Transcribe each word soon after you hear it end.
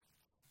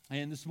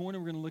And this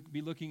morning we're going to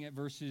be looking at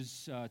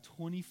verses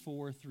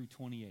 24 through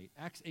 28.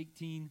 Acts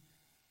 18,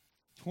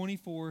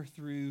 24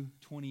 through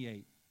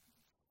 28.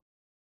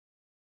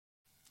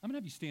 I'm going to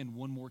have you stand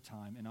one more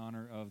time in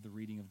honor of the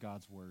reading of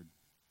God's Word.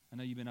 I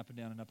know you've been up and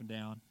down and up and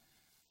down.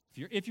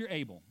 If you're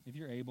able,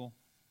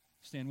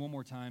 stand one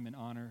more time in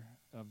honor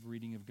of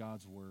reading of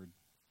God's Word.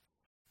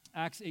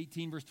 Acts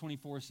 18, verse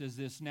 24 says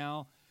this,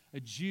 "Now a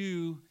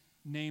Jew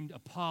named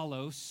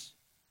Apollos,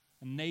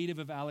 a native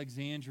of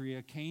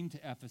Alexandria, came to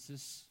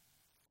Ephesus.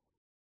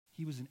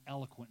 He was an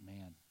eloquent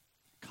man,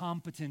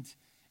 competent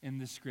in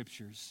the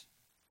Scriptures.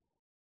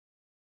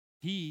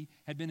 He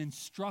had been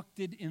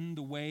instructed in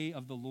the way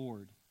of the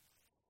Lord,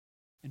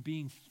 and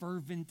being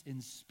fervent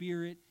in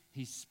spirit,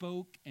 he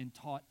spoke and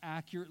taught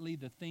accurately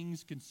the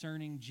things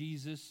concerning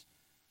Jesus,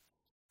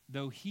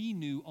 though he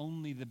knew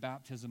only the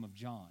baptism of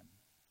John.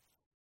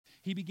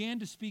 He began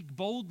to speak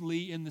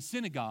boldly in the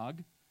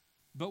synagogue,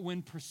 but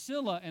when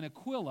Priscilla and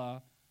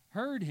Aquila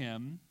heard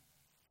him,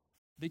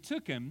 they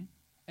took him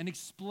and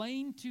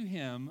explained to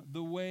him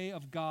the way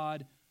of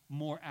God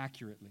more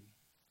accurately.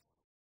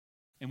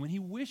 And when he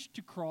wished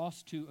to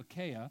cross to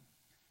Achaia,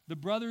 the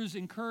brothers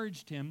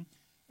encouraged him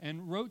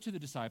and wrote to the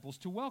disciples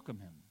to welcome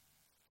him.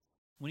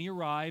 When he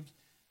arrived,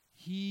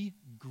 he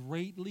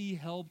greatly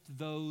helped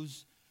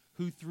those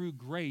who through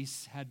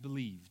grace had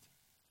believed.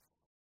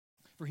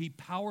 For he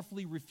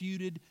powerfully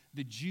refuted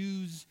the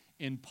Jews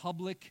in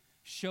public,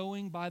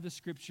 showing by the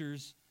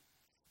Scriptures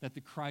that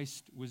the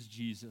Christ was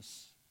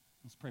Jesus."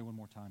 Let's pray one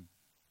more time.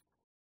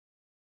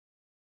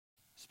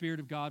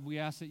 Spirit of God, we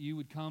ask that you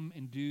would come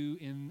and do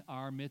in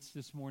our midst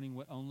this morning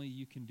what only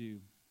you can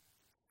do.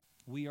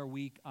 We are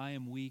weak. I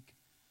am weak.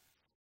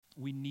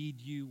 We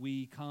need you.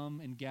 We come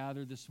and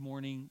gather this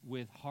morning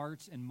with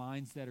hearts and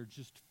minds that are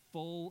just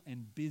full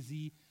and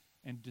busy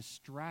and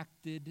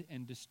distracted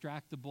and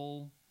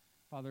distractible.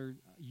 Father,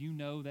 you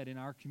know that in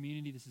our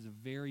community this is a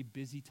very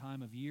busy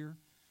time of year.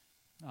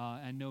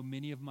 I know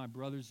many of my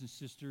brothers and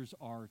sisters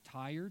are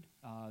tired.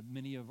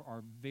 Many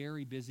are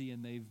very busy,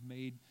 and they've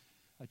made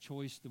a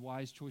choice, the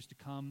wise choice, to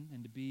come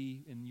and to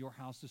be in your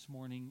house this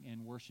morning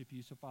and worship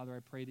you. So, Father, I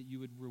pray that you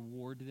would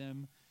reward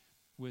them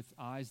with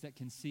eyes that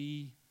can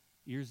see,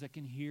 ears that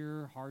can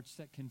hear, hearts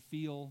that can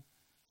feel,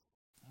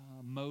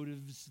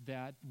 motives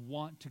that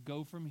want to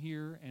go from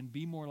here and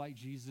be more like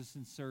Jesus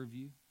and serve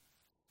you.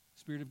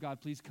 Spirit of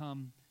God, please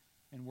come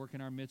and work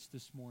in our midst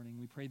this morning.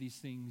 We pray these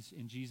things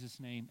in Jesus'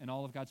 name. And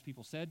all of God's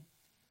people said,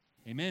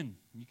 amen.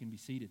 You can be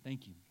seated.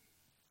 Thank you.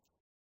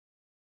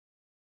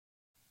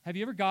 Have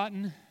you ever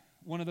gotten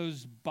one of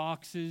those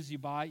boxes you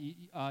buy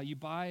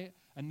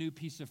a new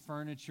piece of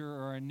furniture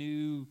or a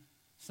new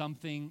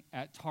something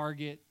at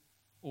Target,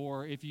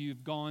 or if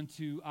you've gone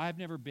to, I've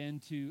never been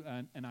to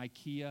an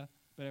IKEA,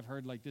 but I've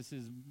heard like this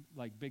is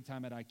like big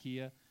time at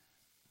IKEA,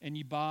 and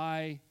you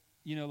buy,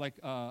 like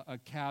a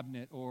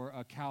cabinet or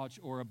a couch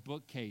or a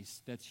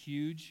bookcase that's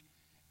huge,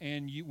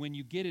 and when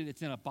you get it,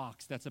 it's in a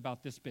box that's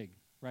about this big,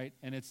 right?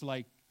 And it's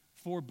like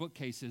 4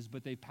 bookcases,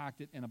 but they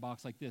packed it in a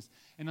box like this.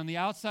 And on the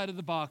outside of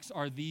the box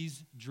are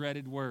these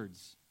dreaded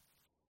words: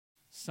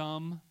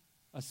 some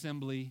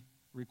assembly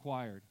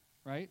required,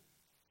 right?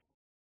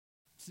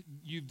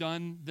 You've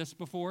done this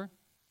before?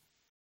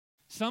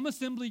 Some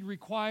assembly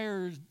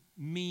required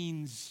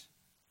means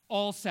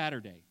all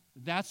Saturday.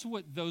 That's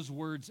what those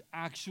words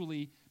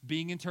actually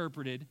being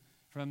interpreted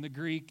from the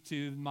Greek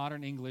to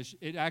modern English.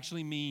 It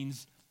actually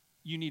means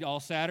you need all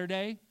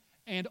Saturday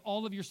and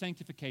all of your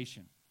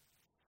sanctification.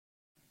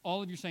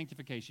 All of your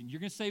sanctification. You're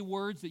going to say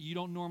words that you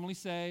don't normally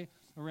say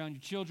around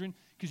your children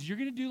because you're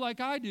going to do like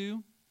I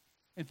do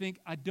and think,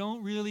 I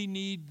don't really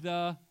need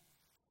the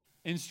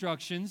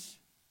instructions.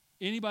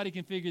 Anybody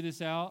can figure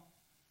this out,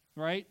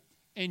 right?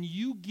 And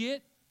you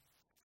get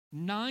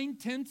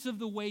 9/10 of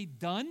the way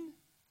done,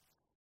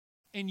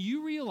 and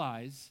you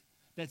realize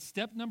that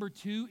step number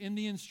 2 in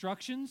the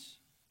instructions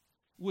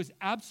was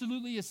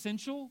absolutely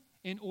essential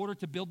in order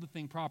to build the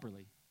thing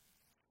properly,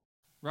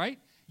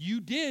 right? You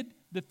did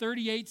the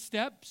 38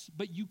 steps,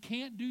 but you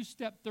can't do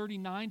step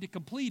 39 to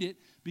complete it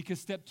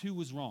because step 2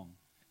 was wrong.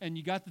 And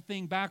you got the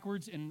thing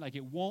backwards, and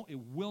it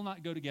will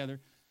not go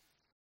together,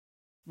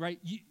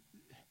 right?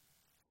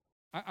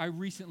 I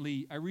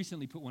recently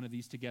put one of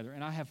these together,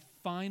 and I have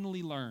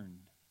finally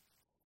learned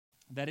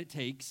that it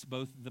takes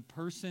both the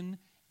person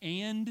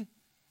and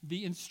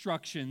the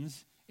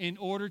instructions in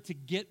order to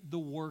get the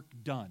work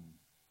done.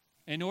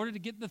 In order to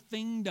get the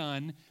thing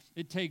done,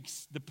 it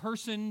takes the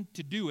person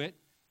to do it.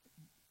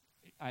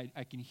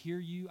 I can hear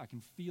you. I can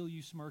feel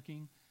you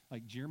smirking.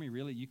 Like, Jeremy,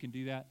 really? You can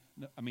do that?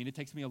 No, it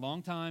takes me a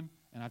long time,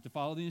 and I have to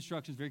follow the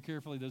instructions very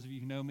carefully. Those of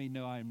you who know me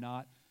know I am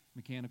not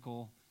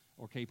mechanical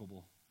or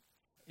capable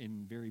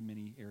in very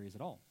many areas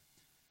at all.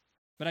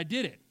 But I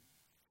did it.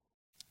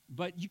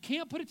 But you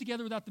can't put it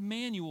together without the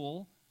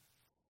manual,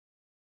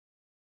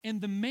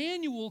 and the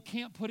manual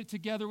can't put it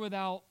together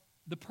without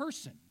the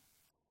person,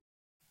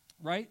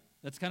 right?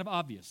 That's kind of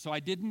obvious. So I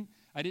didn't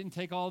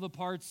take all the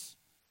parts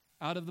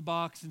out of the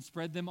box and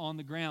spread them on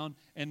the ground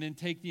and then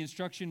take the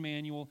instruction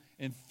manual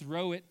and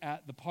throw it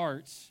at the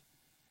parts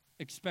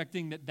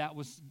expecting that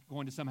was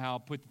going to somehow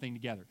put the thing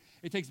together.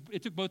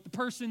 It took both the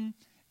person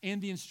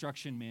and the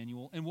instruction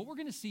manual. And what we're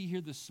going to see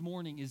here this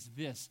morning is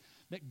this,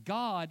 that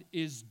God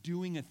is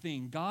doing a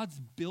thing. God's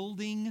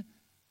building,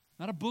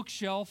 not a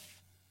bookshelf,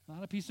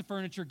 not a piece of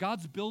furniture.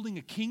 God's building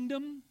a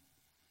kingdom.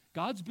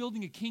 God's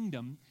building a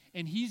kingdom,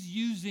 and he's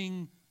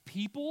using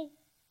people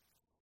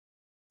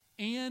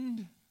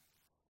and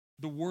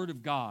the Word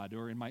of God,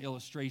 or in my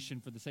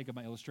illustration, for the sake of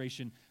my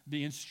illustration,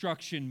 the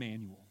instruction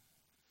manual.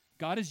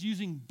 God is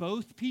using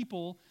both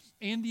people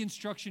and the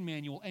instruction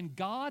manual, and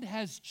God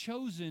has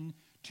chosen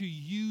to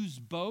use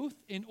both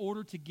in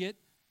order to get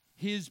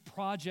his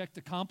project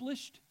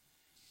accomplished,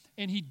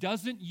 and he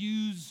doesn't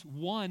use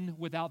one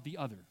without the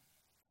other,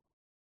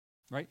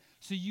 right?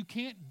 So you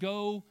can't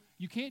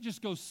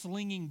just go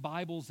slinging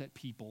Bibles at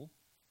people,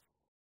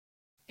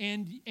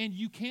 and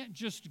you can't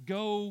just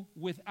go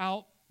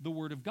without the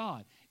Word of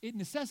God. It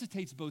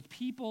necessitates both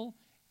people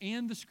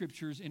and the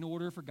Scriptures in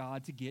order for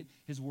God to get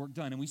his work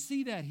done. And we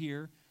see that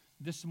here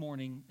this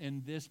morning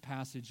in this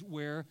passage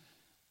where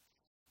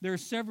there are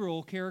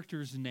several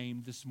characters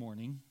named this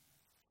morning,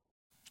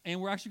 and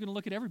we're actually going to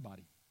look at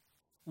everybody.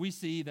 We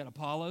see that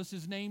Apollos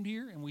is named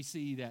here, and we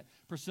see that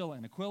Priscilla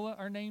and Aquila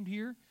are named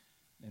here,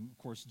 and of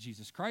course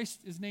Jesus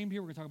Christ is named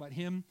here. We're going to talk about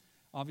him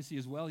obviously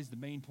as well. He's the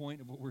main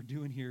point of what we're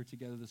doing here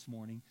together this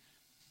morning.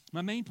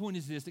 My main point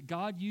is this, that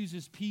God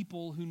uses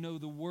people who know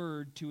the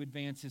Word to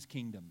advance his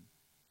kingdom.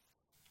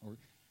 Or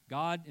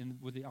God,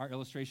 and with our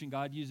illustration,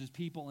 God uses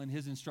people in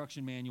his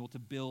instruction manual to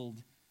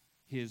build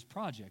his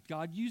project.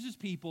 God uses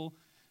people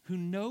who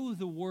know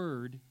the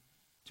Word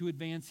to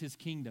advance his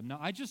kingdom. Now,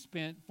 I just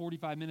spent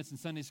 45 minutes in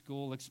Sunday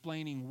school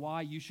explaining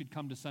why you should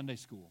come to Sunday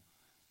school.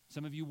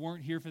 Some of you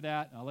weren't here for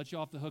that. I'll let you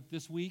off the hook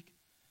this week.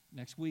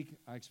 Next week,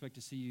 I expect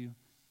to see you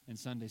in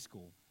Sunday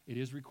school. It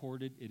is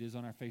recorded. It is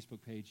on our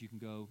Facebook page. You can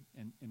go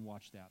and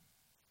watch that.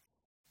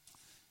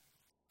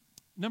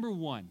 Number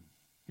one,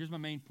 here's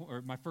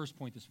my first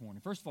point this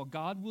morning. First of all,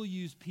 God will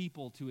use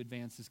people to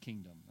advance his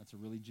kingdom. That's a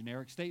really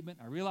generic statement,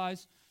 I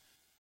realize.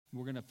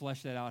 We're going to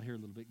flesh that out here a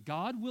little bit.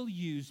 God will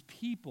use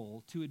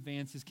people to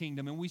advance his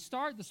kingdom. And we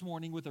start this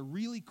morning with a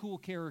really cool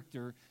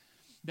character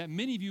that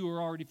many of you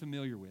are already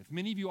familiar with.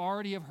 Many of you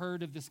already have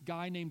heard of this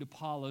guy named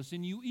Apollos,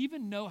 and you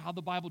even know how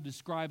the Bible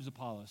describes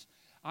Apollos.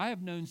 I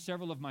have known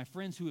several of my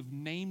friends who have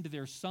named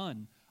their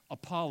son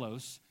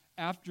Apollos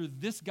after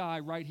this guy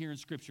right here in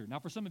Scripture. Now,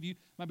 for some of you, it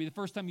might be the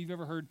first time you've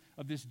ever heard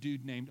of this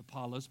dude named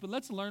Apollos, but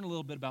let's learn a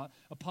little bit about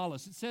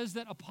Apollos. It says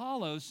that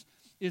Apollos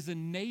is a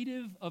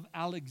native of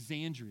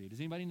Alexandria. Does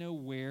anybody know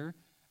where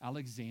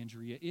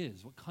Alexandria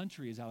is? What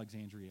country is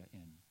Alexandria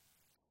in?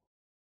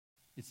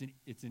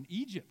 It's in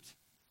Egypt.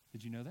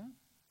 Did you know that?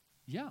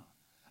 Yeah.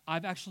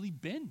 I've actually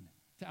been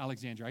to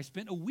Alexandria. I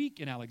spent a week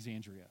in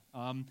Alexandria.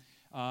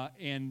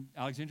 And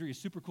Alexandria is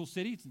a super cool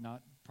city. It's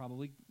not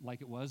probably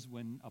like it was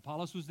when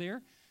Apollos was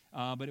there,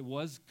 but it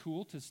was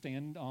cool to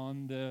stand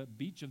on the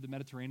beach of the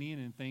Mediterranean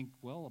and think,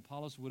 well,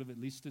 Apollos would have at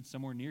least stood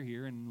somewhere near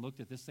here and looked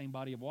at this same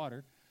body of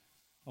water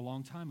a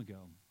long time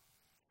ago.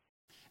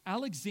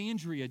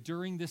 Alexandria,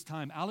 during this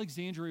time,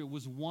 Alexandria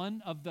was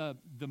one of the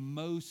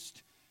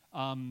most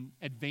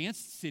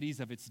advanced cities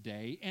of its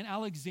day, and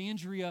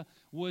Alexandria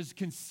was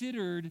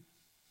considered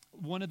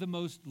one of the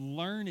most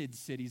learned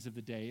cities of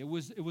the day. It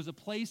was a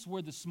place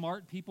where the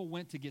smart people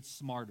went to get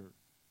smarter,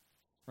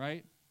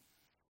 right?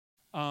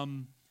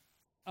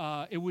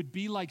 It would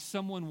be like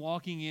someone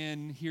walking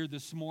in here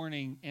this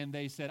morning and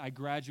they said, I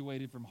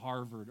graduated from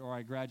Harvard or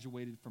I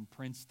graduated from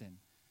Princeton.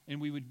 And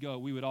we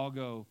would all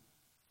go,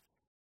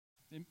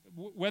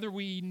 whether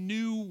we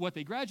knew what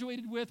they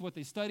graduated with, what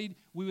they studied,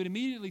 we would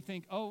immediately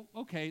think, oh,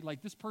 okay,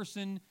 like this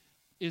person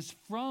is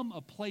from a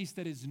place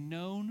that is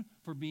known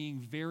for being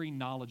very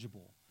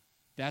knowledgeable.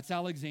 That's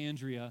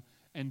Alexandria,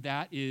 and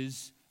that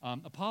is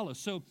Apollos.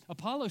 So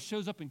Apollos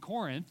shows up in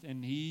Corinth,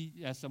 and he,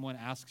 as someone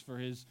asks for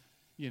his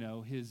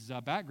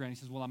background, he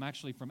says, well, I'm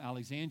actually from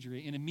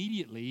Alexandria. And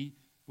immediately,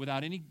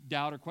 without any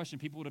doubt or question,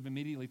 people would have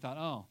immediately thought,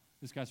 oh,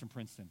 this guy's from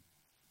Princeton.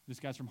 This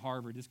guy's from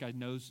Harvard. This guy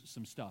knows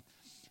some stuff.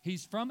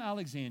 He's from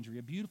Alexandria,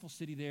 a beautiful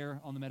city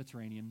there on the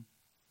Mediterranean.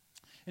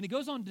 And he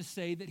goes on to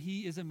say that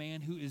he is a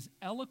man who is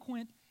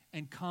eloquent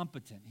and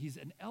competent. He's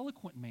an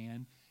eloquent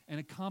man and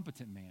a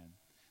competent man.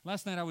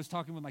 Last night I was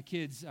talking with my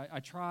kids. I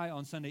try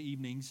on Sunday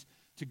evenings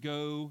to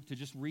go to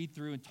just read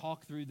through and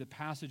talk through the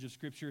passage of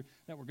Scripture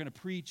that we're going to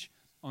preach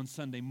on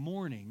Sunday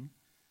morning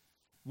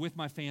with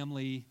my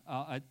family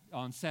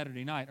on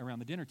Saturday night around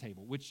the dinner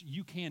table, which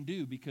you can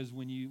do because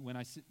when you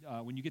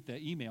get the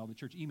email, the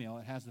church email,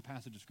 it has the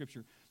passage of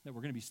Scripture that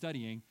we're going to be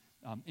studying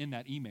in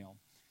that email.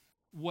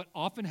 What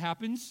often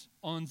happens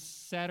on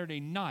Saturday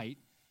night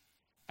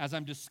as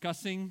I'm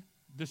discussing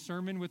the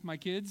sermon with my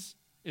kids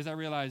is I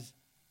realize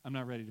I'm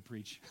not ready to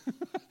preach.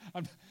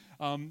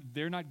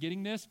 They're not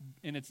getting this,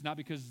 and it's not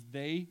because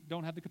they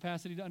don't have the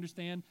capacity to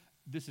understand.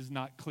 This is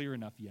not clear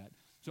enough yet.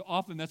 So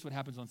often that's what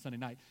happens on Sunday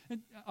night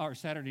or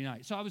Saturday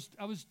night. So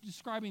I was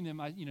describing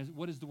them.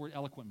 What does the word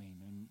eloquent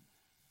mean? And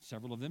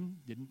several of them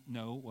didn't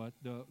know what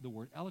the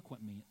word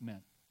eloquent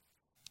meant.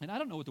 And I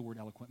don't know what the word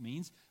eloquent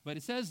means, but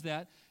it says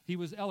that he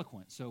was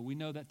eloquent. So we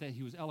know that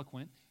he was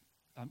eloquent.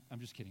 I'm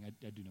just kidding.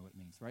 I do know what it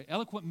means, right?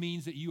 Eloquent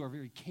means that you are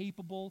very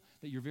capable,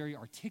 that you're very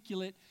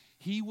articulate.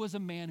 He was a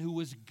man who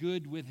was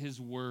good with his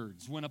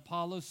words. When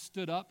Apollos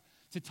stood up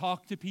to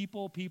talk to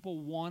people,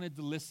 people wanted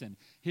to listen.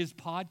 His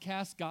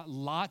podcast got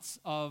lots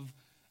of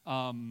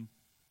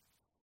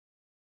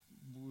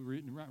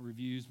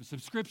reviews, but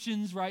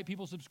subscriptions, right?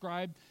 People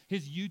subscribed.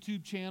 His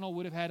YouTube channel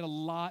would have had a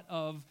lot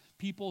of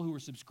people who were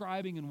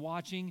subscribing and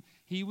watching.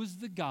 He was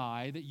the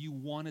guy that you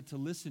wanted to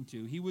listen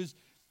to. He was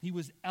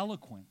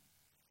eloquent.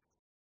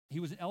 He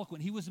was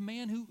eloquent. He was a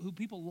man who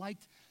people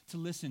liked to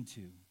listen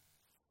to.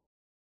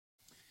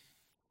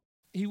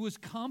 He was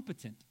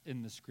competent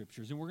in the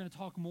Scriptures, and we're going to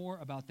talk more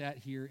about that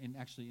here in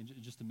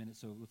just a minute,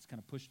 so let's kind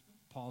of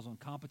pause on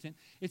competent.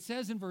 It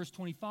says in verse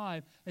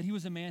 25 that he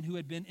was a man who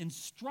had been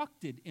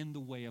instructed in the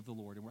way of the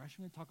Lord, and we're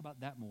actually going to talk about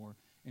that more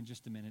in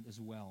just a minute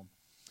as well.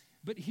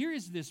 But here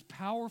is this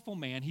powerful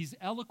man. He's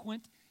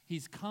eloquent,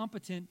 he's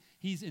competent,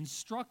 he's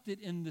instructed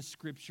in the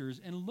Scriptures,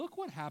 and look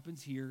what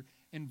happens here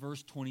in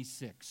verse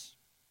 26.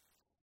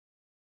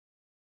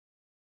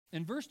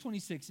 In verse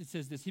 26, it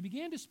says this: he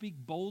began to speak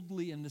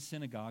boldly in the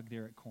synagogue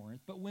there at Corinth,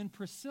 but when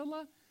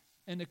Priscilla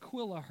and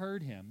Aquila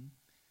heard him,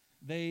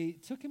 they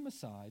took him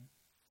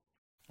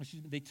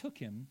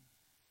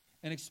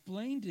and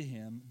explained to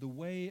him the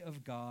way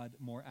of God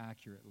more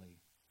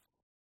accurately.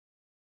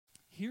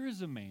 Here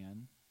is a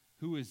man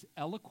who is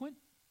eloquent,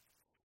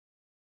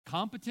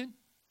 competent,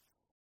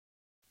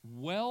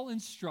 well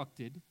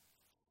instructed,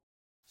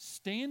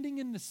 standing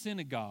in the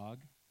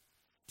synagogue,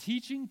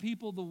 teaching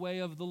people the way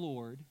of the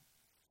Lord,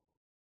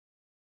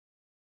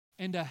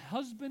 and a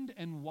husband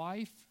and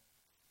wife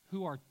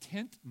who are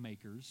tent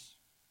makers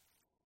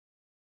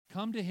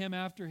come to him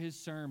after his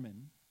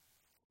sermon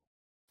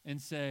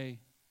and say,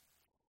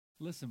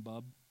 listen,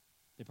 bub.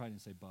 They probably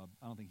didn't say bub.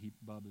 I don't think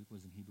bub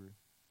was in Hebrew.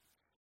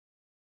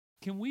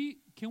 Can we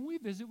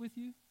visit with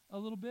you a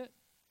little bit?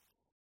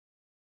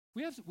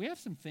 We have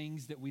some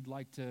things that we'd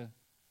like to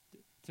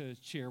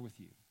share with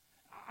you.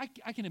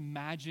 I can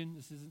imagine,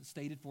 this isn't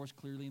stated for us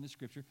clearly in the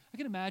Scripture, I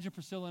can imagine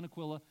Priscilla and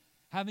Aquila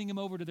having him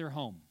over to their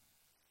home,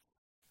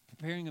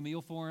 preparing a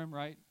meal for him,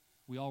 right?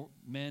 We all,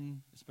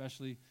 men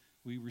especially,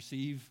 we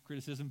receive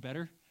criticism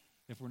better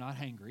if we're not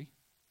hangry.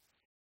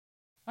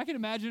 I can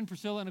imagine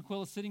Priscilla and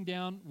Aquila sitting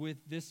down with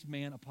this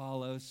man,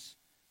 Apollos,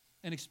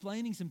 and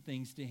explaining some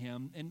things to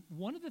him. And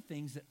one of the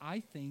things that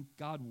I think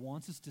God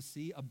wants us to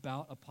see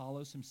about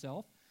Apollos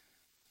himself,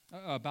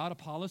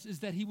 is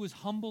that he was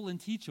humble and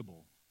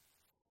teachable.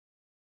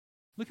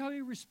 Look how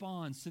he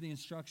responds to the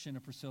instruction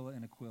of Priscilla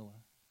and Aquila.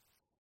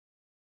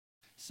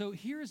 So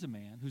here is a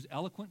man who's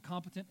eloquent,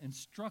 competent,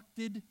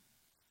 instructed,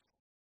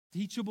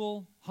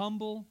 teachable,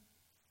 humble.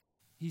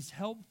 He's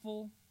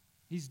helpful.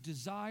 He's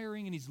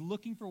desiring, and he's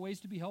looking for ways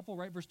to be helpful,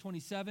 right? Verse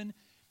 27,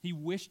 he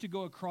wished to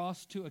go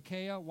across to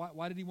Achaia.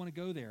 Why did he want to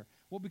go there?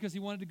 Well, because he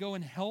wanted to go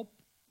and help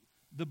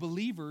the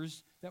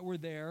believers that were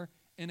there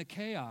in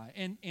Achaia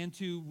and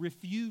to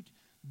refute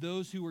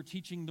those who were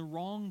teaching the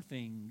wrong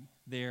thing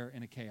there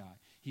in Achaia.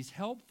 He's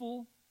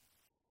helpful.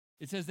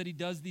 It says that he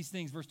does these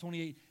things. Verse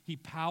 28, he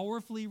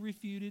powerfully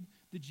refuted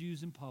the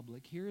Jews in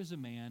public. Here is a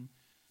man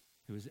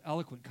who is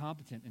eloquent,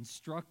 competent,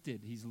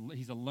 instructed. He's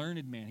a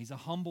learned man. He's a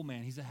humble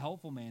man. He's a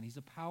helpful man. He's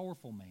a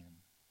powerful man.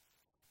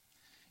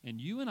 And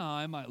you and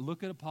I might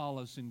look at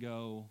Apollos and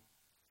go,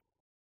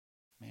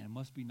 man, it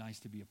must be nice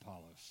to be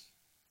Apollos,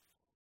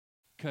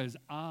 because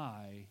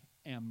I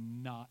am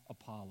not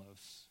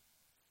Apollos.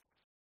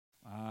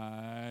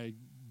 I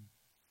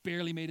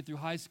barely made it through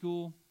high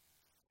school.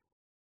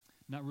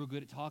 Not real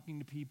good at talking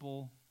to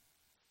people.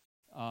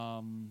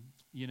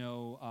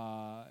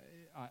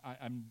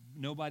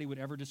 Nobody would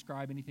ever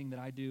describe anything that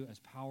I do as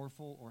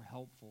powerful or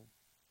helpful.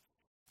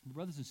 But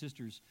brothers and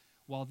sisters,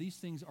 while these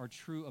things are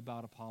true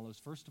about Apollos,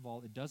 first of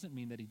all, it doesn't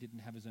mean that he didn't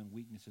have his own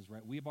weaknesses,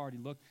 right? We have already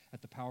looked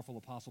at the powerful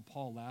apostle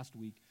Paul last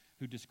week,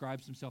 who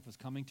describes himself as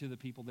coming to the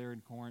people there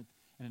in Corinth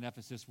and in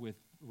Ephesus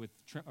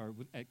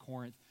at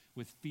Corinth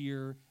with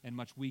fear and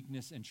much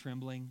weakness and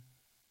trembling.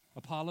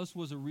 Apollos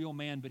was a real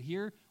man, but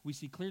here we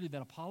see clearly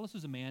that Apollos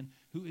is a man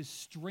who is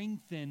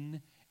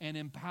strengthened and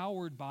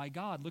empowered by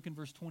God. Look in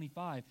verse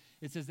 25.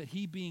 It says that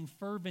he being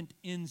fervent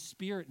in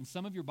spirit, and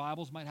some of your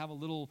Bibles might have a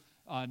little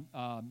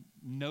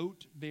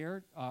note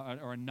there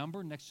or a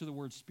number next to the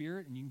word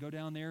spirit, and you can go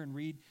down there and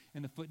read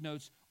in the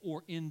footnotes,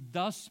 or in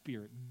the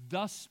Spirit.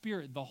 The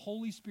Spirit, the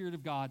Holy Spirit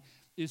of God,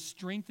 is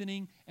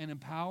strengthening and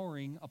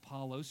empowering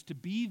Apollos to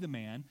be the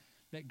man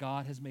that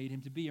God has made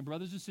him to be. And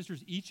brothers and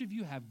sisters, each of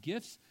you have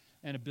gifts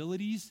and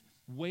abilities,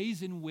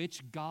 ways in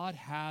which God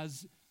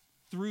has,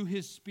 through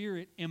his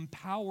Spirit,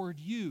 empowered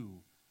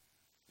you.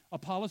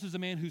 Apollos is a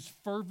man who's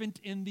fervent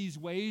in these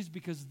ways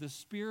because the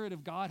Spirit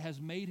of God has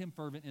made him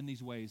fervent in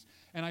these ways.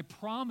 And I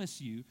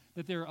promise you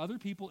that there are other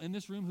people in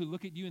this room who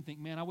look at you and think,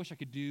 man, I wish I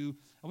could do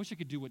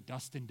what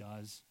Dustin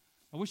does.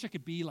 I wish I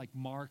could be like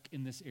Mark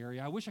in this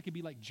area. I wish I could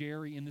be like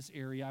Jerry in this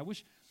area. I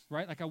wish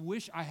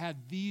I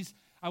had these.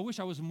 I wish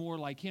I was more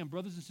like him.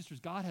 Brothers and sisters,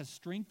 God has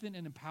strengthened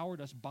and empowered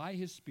us by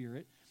his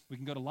Spirit. We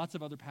can go to lots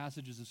of other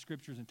passages of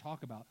scriptures and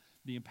talk about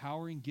the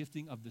empowering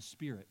gifting of the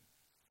Spirit.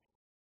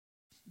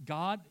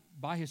 God,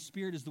 by his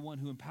Spirit, is the one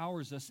who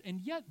empowers us. And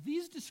yet,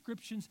 these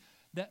descriptions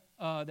that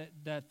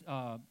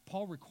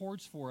Paul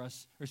records for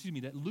us,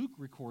 that Luke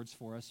records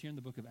for us here in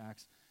the book of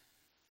Acts,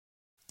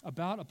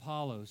 about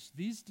Apollos,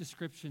 these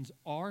descriptions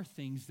are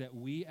things that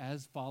we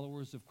as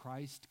followers of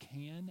Christ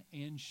can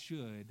and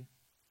should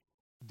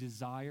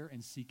desire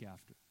and seek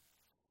after.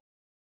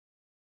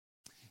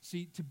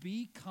 See, to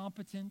be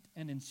competent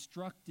and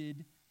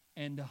instructed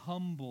and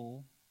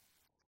humble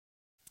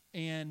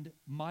and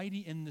mighty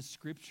in the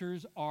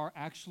Scriptures are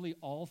actually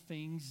all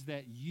things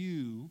that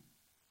you,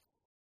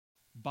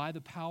 by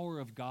the power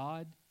of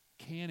God,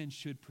 can and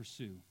should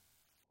pursue.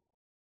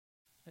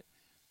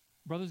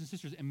 Brothers and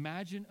sisters,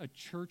 imagine a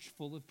church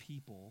full of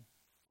people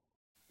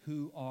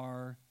who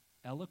are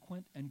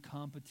eloquent and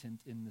competent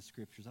in the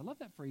Scriptures. I love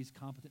that phrase,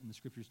 competent in the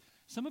Scriptures.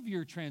 Some of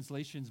your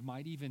translations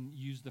might even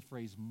use the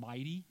phrase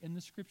mighty in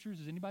the Scriptures.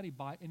 Does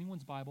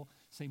anyone's Bible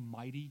say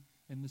mighty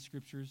in the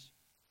Scriptures?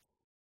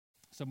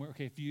 Somewhere,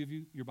 okay, a few of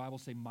you, your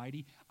Bibles say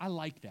mighty. I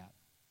like that.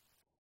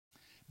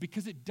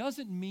 Because it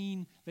doesn't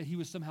mean that he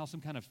was somehow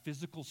some kind of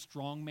physical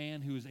strong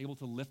man who was able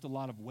to lift a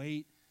lot of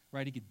weight,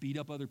 right? He could beat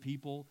up other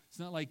people. It's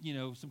not like,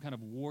 some kind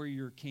of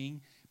warrior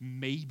king.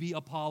 Maybe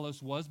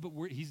Apollos was, but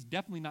he's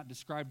definitely not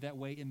described that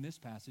way in this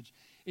passage.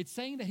 It's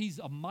saying that he's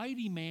a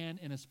mighty man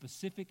in a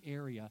specific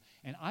area,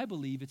 and I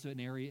believe it's an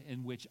area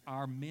in which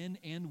our men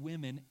and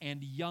women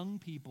and young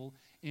people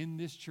in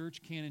this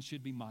church can and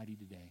should be mighty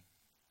today.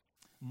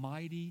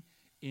 Mighty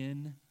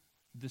in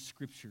the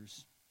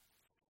Scriptures.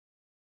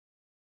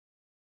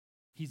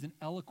 He's an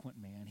eloquent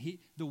man.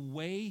 The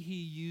way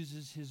he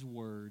uses his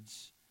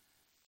words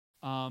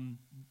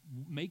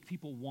make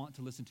people want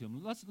to listen to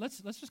him.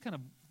 Let's just kind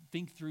of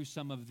think through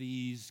some of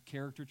these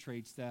character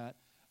traits that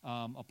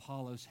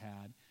Apollos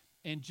had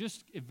and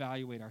just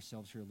evaluate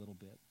ourselves here a little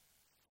bit.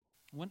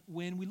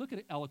 When we look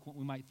at eloquent,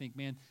 we might think,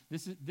 man,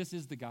 this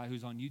is the guy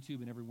who's on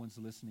YouTube and everyone's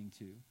listening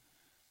to.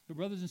 But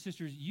brothers and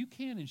sisters, you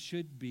can and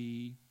should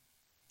be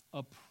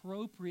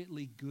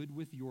appropriately good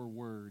with your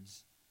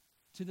words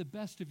to the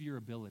best of your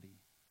ability.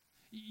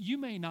 You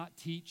may not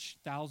teach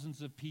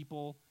thousands of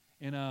people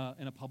in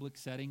a public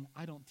setting.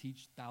 I don't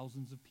teach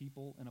thousands of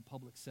people in a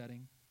public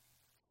setting.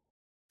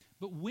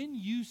 But when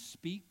you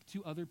speak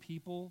to other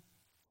people,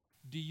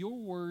 do your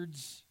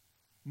words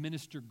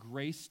minister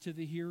grace to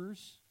the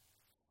hearers?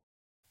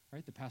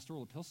 Right? The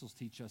pastoral epistles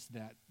teach us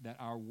that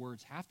our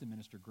words have to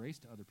minister grace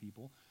to other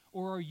people.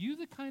 Or are you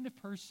the kind of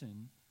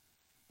person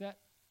that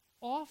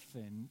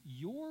often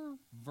your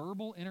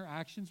verbal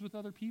interactions with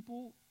other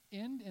people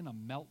end in a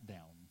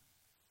meltdown?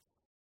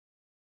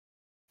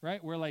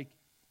 Right? Where like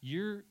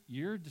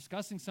you're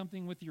discussing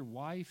something with your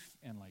wife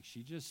and like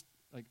she just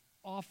like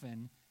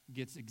often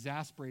gets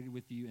exasperated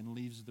with you and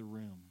leaves the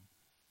room.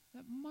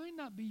 That might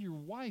not be your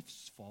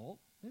wife's fault.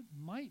 It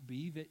might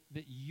be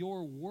that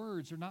your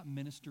words are not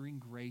ministering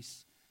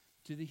grace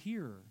to the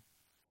hearer.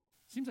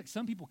 It seems like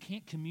some people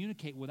can't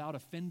communicate without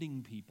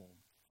offending people.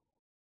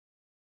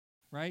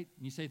 Right?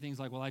 And you say things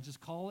like, well, I just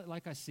call it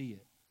like I see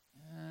it.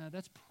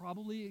 That's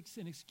probably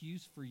an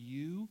excuse for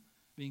you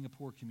being a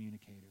poor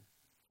communicator.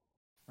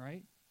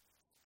 Right?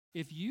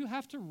 If you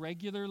have to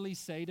regularly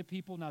say to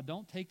people, now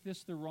don't take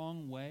this the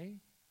wrong way,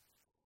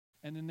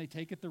 and then they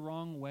take it the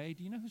wrong way,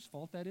 do you know whose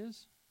fault that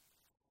is?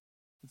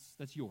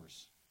 That's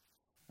yours.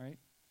 Right?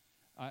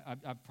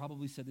 I've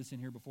probably said this in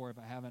here before. If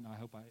I haven't, I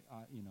hope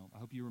I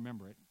hope you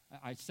remember it.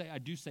 I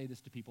do say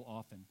this to people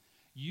often.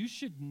 You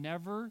should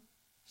never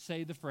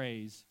say the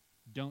phrase,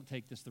 "Don't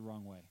take this the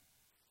wrong way,"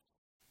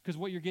 because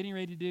what you're getting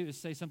ready to do is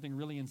say something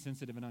really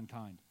insensitive and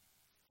unkind.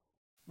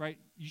 Right?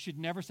 You should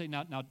never say,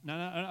 "No,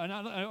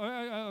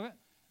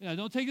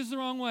 don't take this the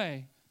wrong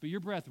way," but your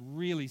breath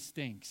really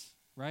stinks.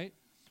 Right?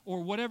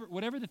 Or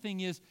whatever the thing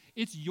is,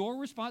 it's your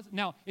response.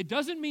 Now, it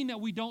doesn't mean that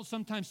we don't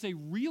sometimes say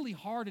really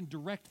hard and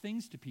direct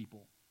things to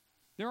people.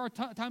 There are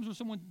times where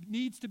someone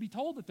needs to be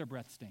told that their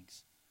breath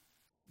stinks.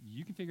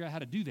 You can figure out how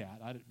to do that.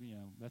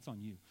 That's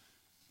on you.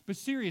 But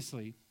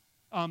seriously,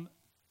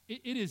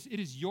 it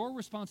is your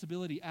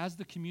responsibility as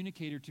the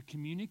communicator to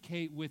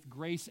communicate with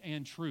grace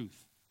and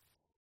truth.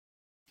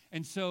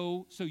 And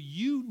so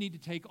you need to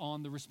take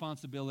on the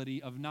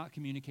responsibility of not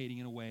communicating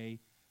in a way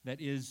that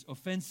is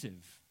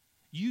offensive.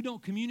 You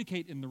don't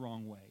communicate in the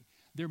wrong way.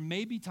 There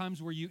may be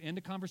times where you end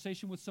a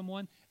conversation with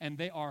someone and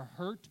they are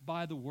hurt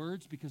by the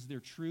words because they're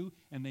true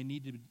and they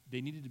needed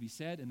to be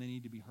said and they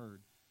need to be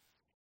heard.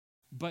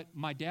 But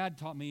my dad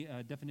taught me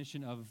a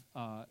definition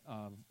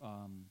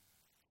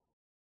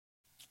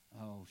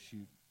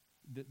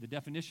The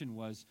definition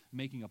was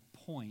making a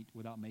point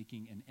without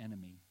making an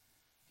enemy.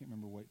 I can't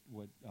remember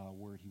what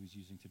word he was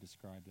using to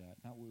describe that.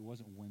 It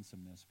wasn't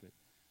winsomeness, but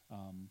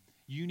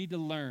you need to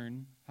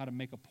learn how to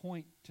make a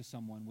point to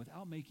someone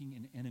without making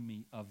an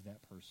enemy of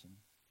that person.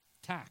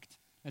 Tact.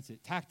 That's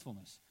it.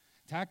 Tactfulness.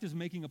 Tact is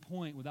making a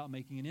point without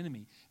making an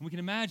enemy. And we can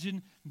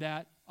imagine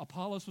that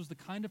Apollos was the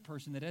kind of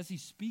person that as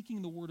he's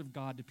speaking the word of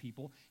God to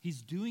people,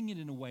 he's doing it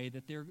in a way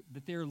that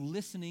they're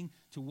listening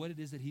to what it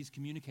is that he's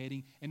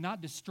communicating and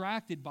not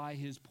distracted by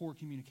his poor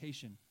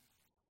communication.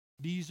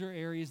 These are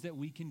areas that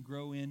we can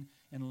grow in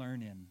and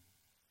learn in.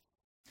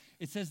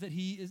 It says that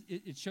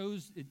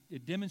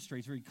it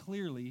demonstrates very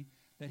clearly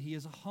that he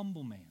is a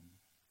humble man.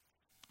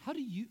 How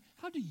do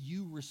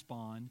you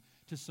respond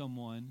to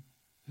someone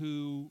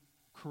who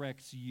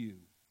corrects you?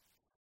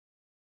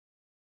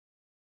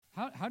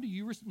 How do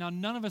you now?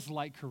 None of us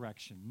like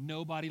correction.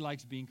 Nobody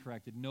likes being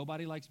corrected.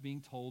 Nobody likes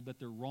being told that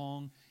they're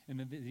wrong and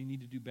that they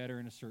need to do better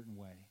in a certain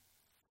way.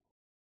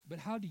 But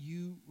how do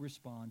you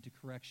respond to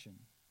correction?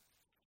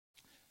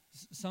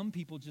 Some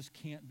people just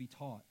can't be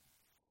taught,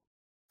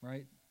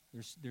 right?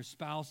 Their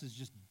spouse is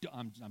just,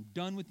 I'm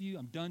done with you.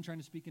 I'm done trying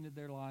to speak into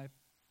their life.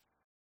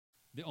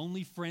 The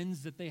only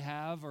friends that they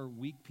have are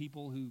weak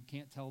people who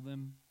can't tell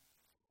them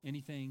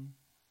anything.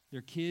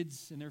 Their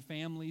kids and their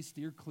families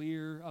steer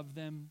clear of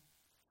them,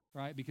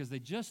 right? Because they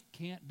just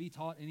can't be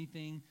taught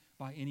anything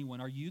by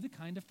anyone. Are you the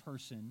kind of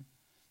person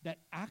that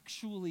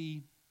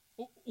actually,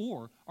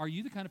 or are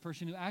you the kind of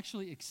person who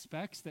actually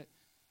expects that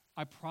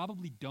I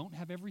probably don't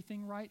have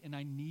everything right and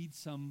I need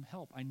some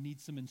help, I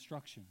need some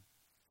instruction?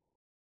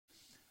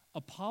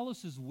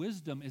 Apollos'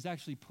 wisdom is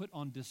actually put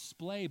on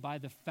display by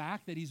the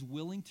fact that he's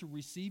willing to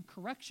receive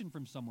correction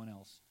from someone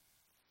else,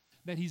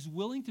 that he's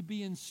willing to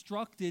be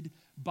instructed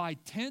by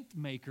tent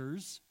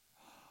makers,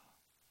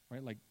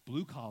 right, like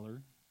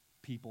blue-collar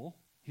people.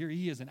 Here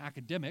he is, an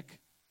academic.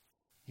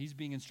 He's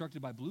being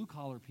instructed by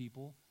blue-collar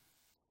people.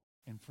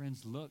 And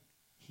friends, look,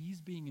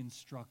 he's being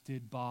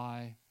instructed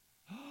by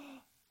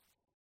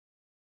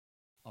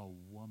a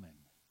woman.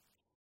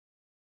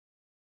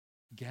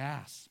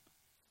 Gasp.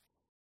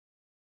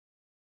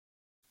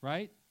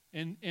 Right?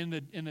 In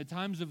the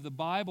times of the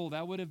Bible,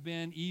 that would have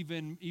been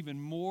even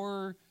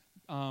more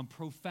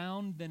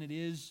profound than it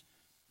is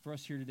for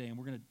us here today. And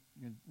we're going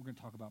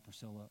to talk about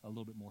Priscilla a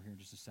little bit more here in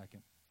just a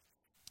second.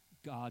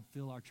 God,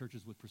 fill our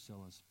churches with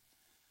Priscillas.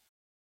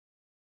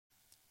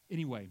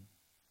 Anyway,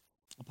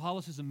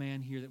 Apollos is a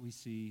man here that we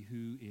see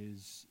who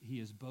is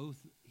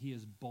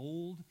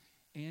bold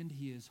and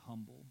he is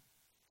humble.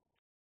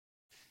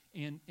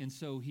 And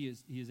so he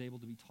is able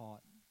to be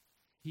taught.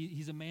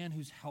 He's a man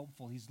who's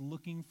helpful. He's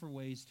looking for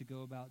ways to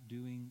go about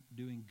doing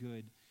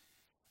good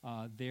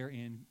there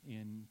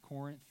in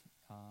Corinth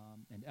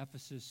and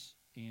Ephesus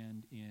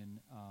and in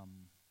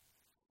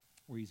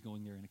where he's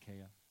going there in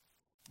Achaia.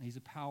 He's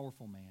a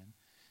powerful man.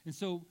 And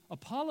so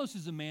Apollos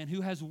is a man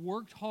who has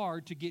worked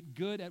hard to get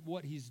good at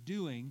what he's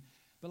doing.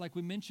 But like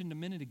we mentioned a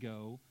minute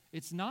ago,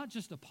 it's not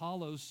just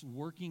Apollos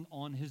working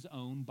on his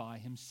own by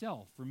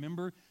himself.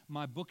 Remember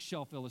my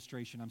bookshelf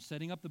illustration. I'm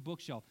setting up the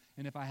bookshelf,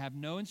 and if I have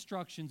no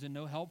instructions and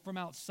no help from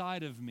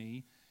outside of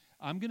me,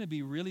 I'm going to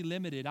be really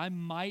limited. I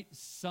might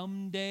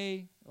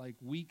someday, like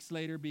weeks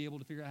later, be able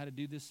to figure out how to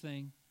do this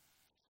thing.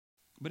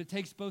 But it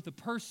takes both a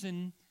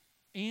person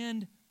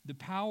and the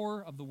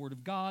power of the Word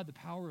of God, the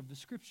power of the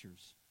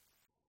Scriptures.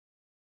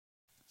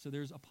 So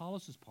there's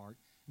Apollos' part,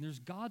 and there's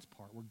God's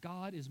part, where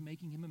God is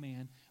making him a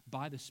man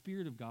by the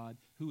Spirit of God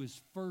who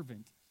is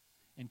fervent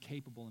and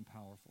capable and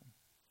powerful.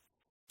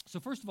 So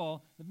first of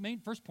all, the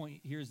first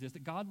point here is this,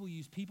 that God will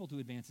use people to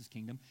advance his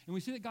kingdom. And we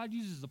see that God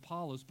uses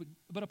Apollos,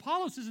 but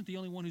Apollos isn't the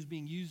only one who's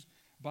being used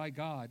by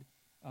God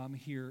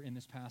here in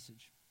this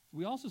passage.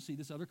 We also see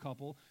this other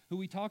couple who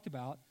we talked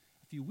about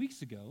a few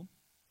weeks ago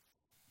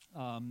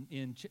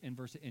in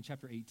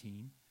chapter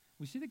 18.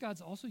 We see that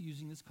God's also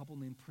using this couple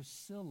named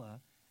Priscilla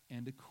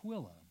and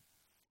Aquila.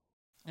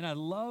 And I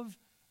love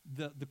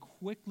the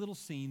quick little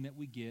scene that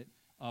we get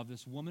of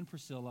this woman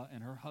Priscilla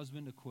and her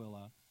husband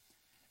Aquila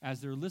as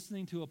they're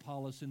listening to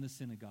Apollos in the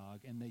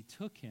synagogue, and they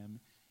took him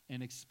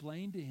and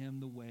explained to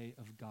him the way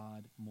of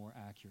God more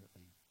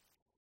accurately.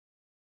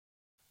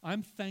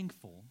 I'm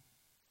thankful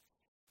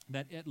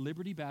that at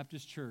Liberty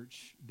Baptist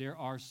Church there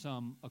are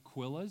some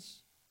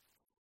Aquilas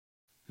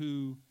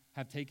who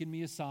have taken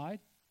me aside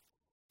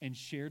and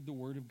shared the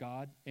Word of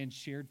God and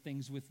shared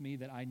things with me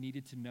that I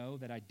needed to know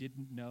that I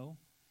didn't know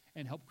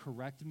and helped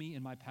correct me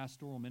in my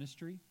pastoral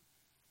ministry.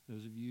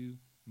 Those of you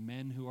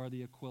men who are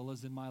the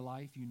Aquilas in my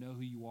life, you know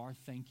who you are.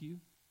 Thank you.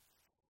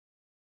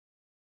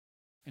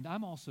 And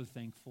I'm also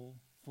thankful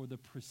for the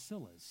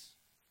Priscillas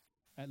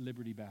at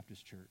Liberty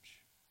Baptist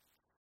Church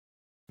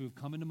who have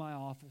come into my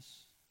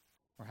office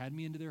or had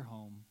me into their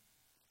home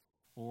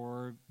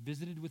or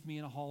visited with me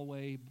in a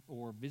hallway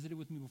or visited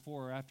with me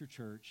before or after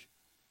church,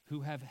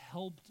 who have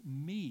helped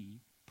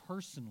me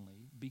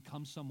personally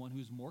become someone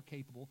who's more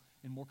capable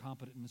and more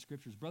competent in the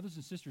Scriptures. Brothers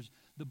and sisters,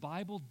 the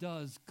Bible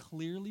does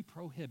clearly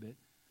prohibit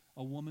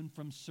a woman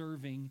from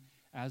serving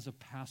as a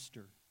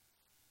pastor.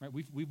 Right?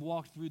 We've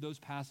walked through those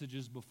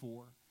passages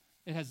before.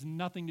 It has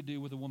nothing to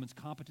do with a woman's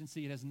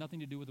competency. It has nothing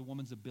to do with a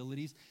woman's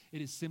abilities.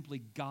 It is simply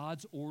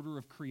God's order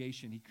of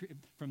creation.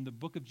 From the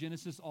book of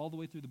Genesis all the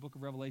way through the book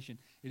of Revelation,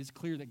 it is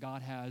clear that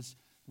God has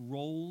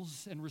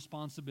roles and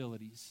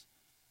responsibilities.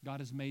 God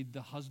has made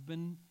the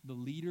husband the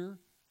leader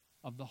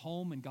of the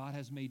home, and God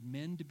has made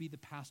men to be the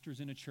pastors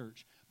in a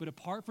church. But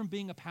apart from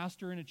being a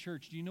pastor in a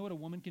church, do you know what a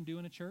woman can do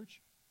in a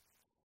church?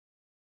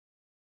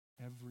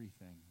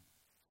 Everything.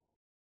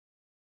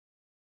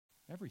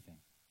 Everything.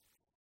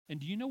 And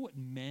do you know what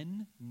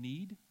men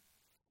need?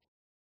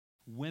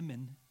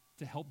 Women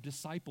to help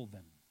disciple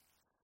them.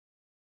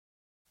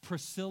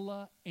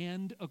 Priscilla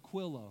and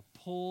Aquila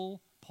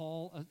pull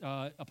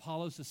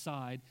Apollos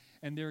aside,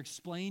 and they're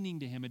explaining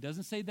to him. It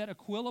doesn't say that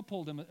Aquila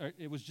pulled him.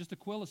 It was just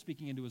Aquila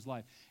speaking into his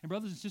life. And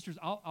brothers and sisters,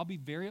 I'll be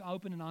very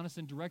open and honest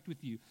and direct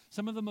with you.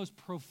 Some of the most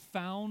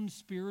profound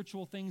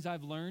spiritual things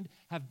I've learned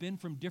have been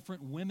from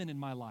different women in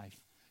my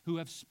life who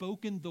have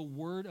spoken the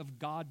word of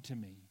God to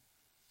me.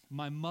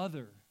 My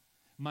mother,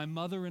 my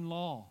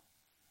mother-in-law,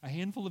 a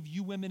handful of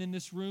you women in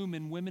this room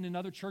and women in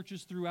other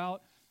churches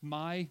throughout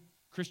my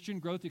Christian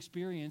growth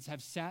experience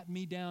have sat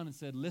me down and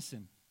said,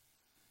 listen,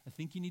 I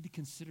think you need to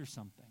consider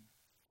something.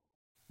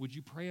 Would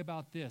you pray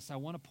about this? I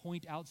want to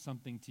point out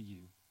something to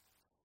you.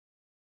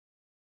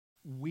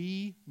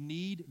 We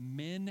need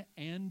men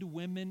and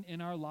women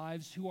in our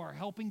lives who are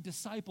helping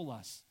disciple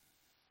us.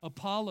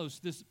 Apollos,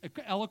 this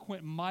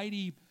eloquent,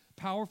 mighty,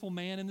 powerful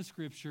man in the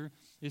Scripture,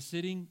 is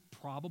sitting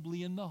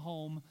probably in the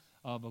home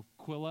of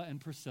Aquila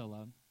and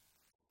Priscilla,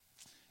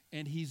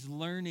 and he's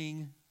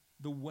learning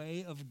the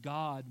way of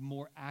God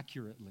more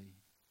accurately.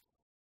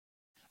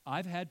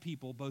 I've had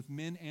people, both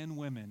men and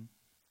women,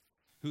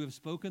 who have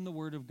spoken the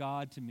word of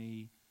God to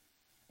me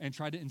and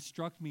tried to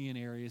instruct me in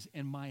areas,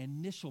 and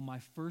my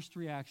first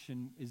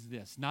reaction is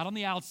this. Not on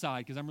the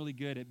outside, because I'm really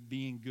good at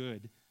being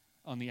good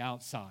on the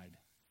outside,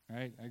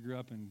 right? I grew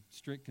up in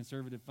strict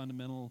conservative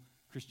fundamental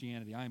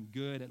Christianity. I am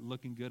good at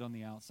looking good on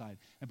the outside.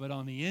 But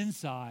on the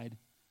inside,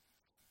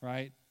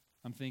 right,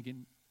 I'm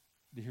thinking,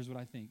 here's what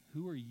I think.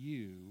 Who are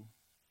you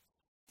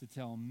to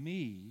tell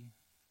me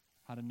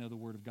how to know the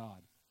word of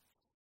God?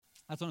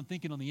 That's what I'm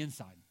thinking on the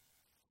inside.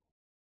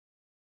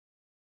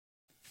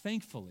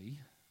 Thankfully,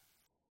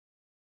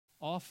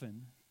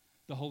 often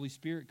the Holy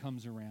Spirit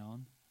comes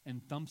around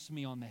and thumps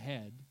me on the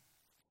head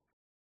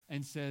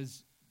and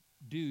says,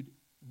 dude,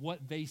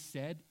 what they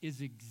said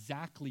is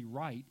exactly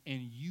right,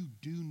 and you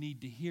do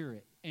need to hear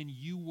it, and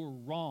you were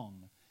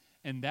wrong.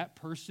 And that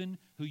person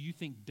who you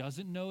think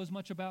doesn't know as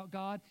much about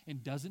God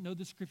and doesn't know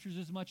the Scriptures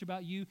as much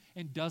about you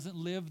and doesn't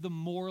live the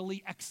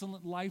morally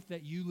excellent life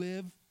that you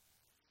live,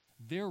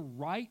 they're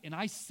right, and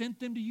I sent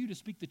them to you to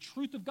speak the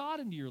truth of God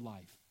into your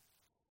life.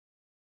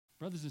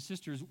 Brothers and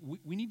sisters,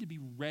 we need to be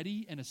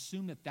ready and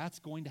assume that that's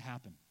going to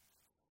happen.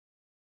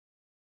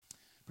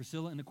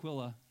 Priscilla and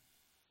Aquila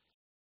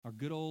are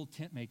good old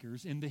tent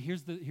makers, and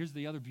here's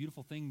the other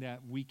beautiful thing that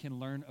we can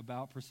learn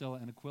about Priscilla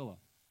and Aquila.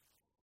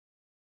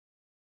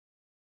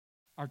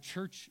 Our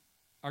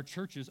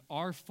churches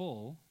are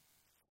full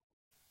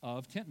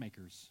of tent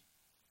makers,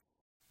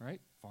 right?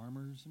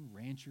 Farmers and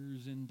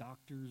ranchers and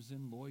doctors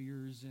and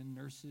lawyers and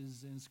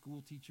nurses and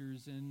school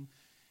teachers and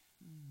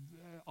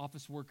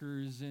office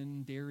workers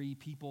and dairy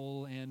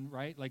people, and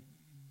right, like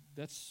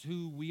that's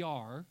who we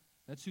are.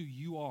 That's who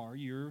you are.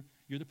 You're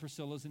the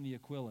Priscillas and the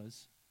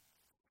Aquilas.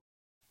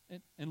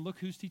 And look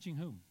who's teaching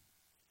whom.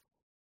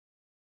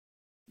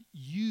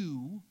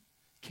 You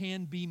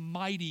can be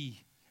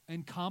mighty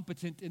and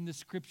competent in the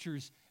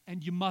Scriptures,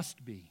 and you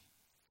must be.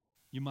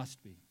 You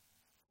must be.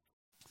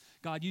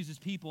 God uses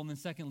people, and then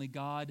secondly,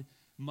 God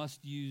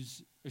must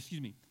use,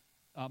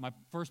 my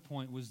first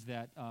point was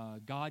that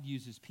God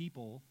uses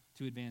people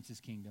to advance his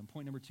kingdom.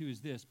 Point number 2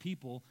 is this: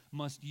 people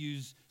must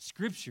use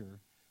Scripture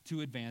to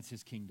advance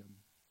his kingdom.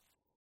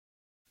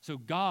 So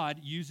God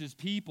uses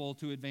people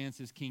to advance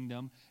his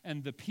kingdom,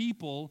 and the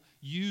people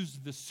use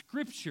the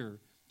Scripture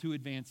to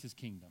advance his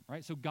kingdom,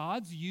 right? So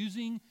God's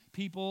using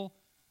people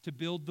to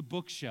build the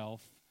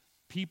bookshelf.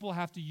 People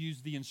have to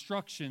use the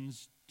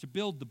instructions to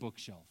build the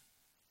bookshelf.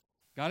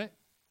 Got it?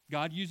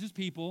 God uses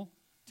people,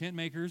 tent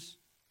makers,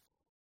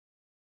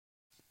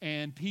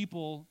 and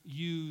people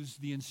use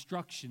the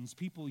instructions.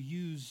 People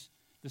use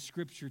the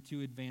Scripture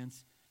to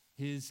advance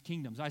his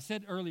kingdoms. I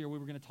said earlier we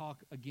were going to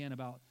talk again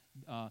about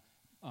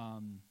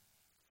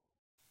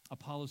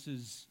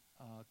Apollos'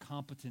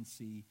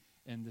 competency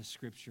in the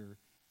Scripture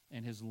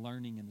and his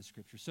learning in the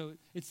Scripture. So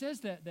it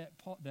says that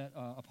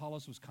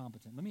Apollos was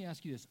competent. Let me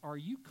ask you this: are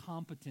you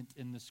competent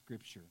in the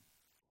Scripture?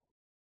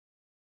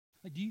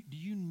 Like, do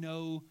you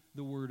know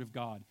the Word of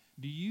God?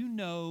 Do you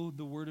know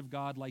the Word of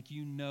God like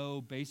you know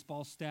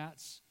baseball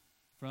stats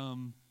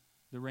from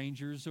the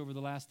Rangers over the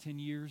last 10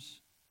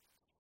 years?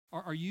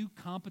 Are you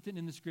competent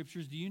in the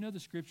Scriptures? Do you know the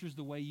Scriptures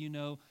the way you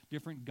know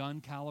different gun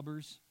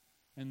calibers,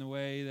 and the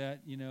way that,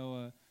 you know,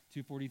 a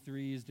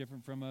 243 is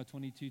different from a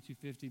 22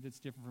 250 that's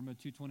different from a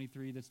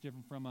 223 that's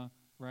different from a,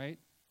 right?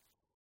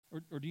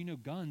 Or do you know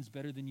guns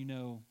better than you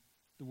know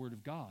the Word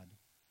of God?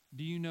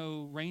 Do you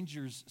know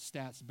Rangers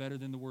stats better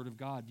than the Word of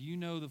God? Do you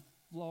know the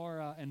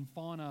flora and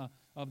fauna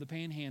of the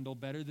Panhandle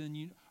better than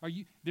you?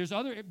 There's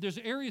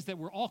areas that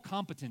we're all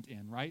competent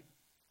in, right?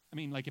 I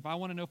mean, like if I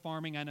want to know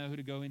farming, I know who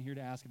to go in here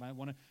to ask. If I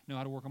want to know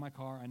how to work on my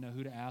car, I know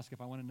who to ask.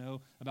 If I want to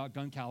know about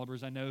gun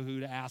calibers, I know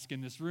who to ask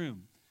in this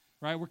room.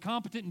 right? We're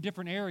competent in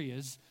different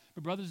areas,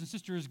 but brothers and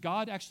sisters,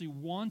 God actually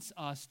wants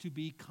us to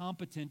be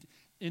competent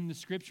in the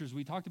Scriptures.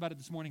 We talked about it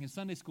this morning in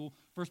Sunday school.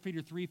 1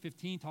 Peter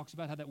 3:15 talks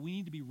about how that we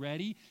need to be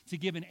ready to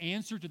give an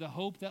answer to the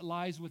hope that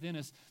lies within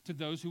us to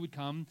those who would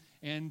come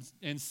and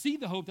see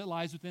the hope that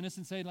lies within us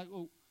and say, like,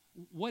 oh,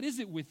 what is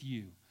it with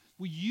you?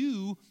 Well,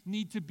 you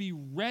need to be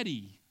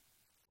ready.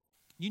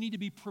 You need to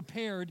be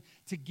prepared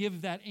to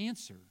give that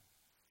answer.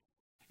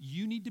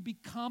 You need to be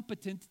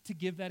competent to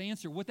give that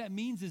answer. What that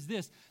means is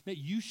this, that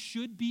you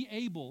should be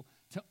able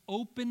to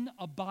open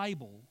a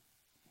Bible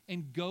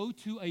and go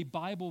to a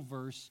Bible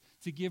verse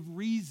to give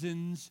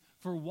reasons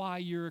for why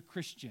you're a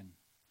Christian,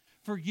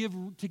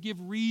 to give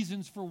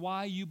reasons for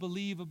why you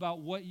believe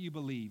about what you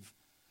believe,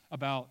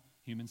 about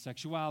human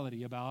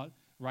sexuality, about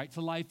right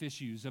to life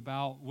issues,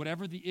 about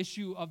whatever the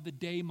issue of the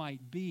day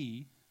might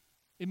be.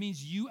 It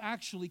means you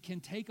actually can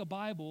take a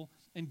Bible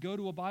and go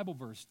to a Bible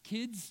verse.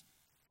 Kids,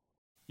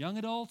 young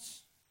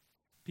adults,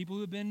 people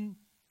who have been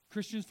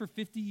Christians for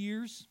 50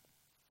 years,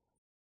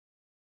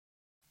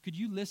 could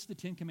you list the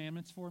 10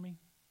 Commandments for me?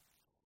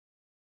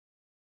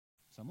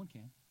 Someone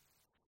can.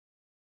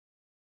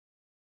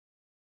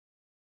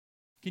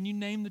 Can you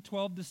name the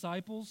 12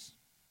 disciples?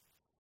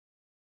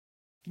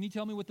 Can you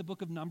tell me what the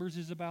book of Numbers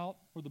is about,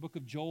 or the book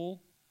of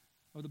Joel,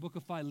 or the book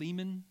of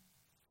Philemon?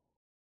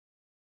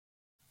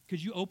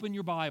 Could you open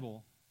your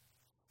Bible?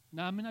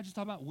 Now, I'm not just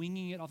talking about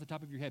winging it off the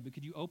top of your head, but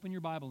could you open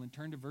your Bible and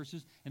turn to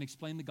verses and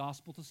explain the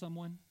gospel to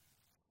someone?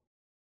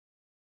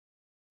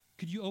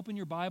 Could you open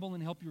your Bible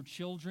and help your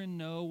children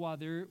know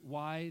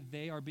why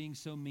they are being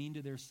so mean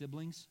to their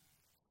siblings?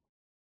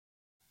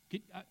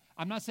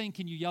 I'm not saying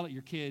can you yell at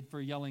your kid for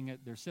yelling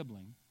at their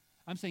sibling.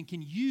 I'm saying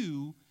can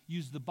you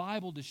use the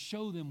Bible to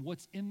show them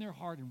what's in their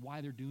heart and why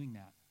they're doing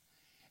that?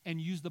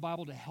 And use the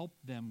Bible to help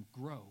them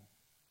grow.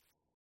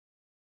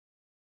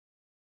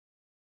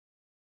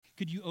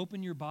 Could you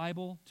open your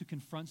Bible to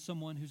confront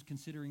someone who's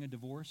considering a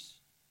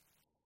divorce?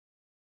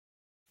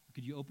 Or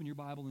could you open your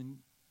Bible and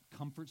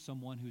comfort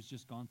someone who's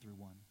just gone through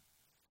one?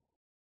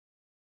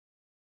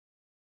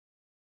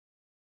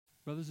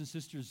 Brothers and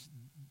sisters,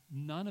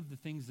 none of the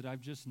things that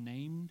I've just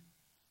named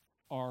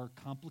are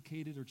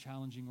complicated or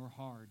challenging or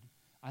hard.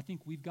 I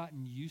think we've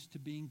gotten used to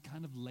being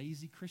kind of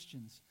lazy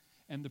Christians.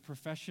 And the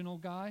professional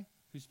guy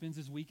who spends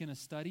his week in a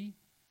study,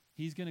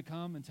 he's going to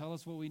come and tell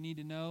us what we need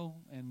to know,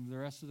 and the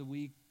rest of the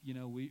week,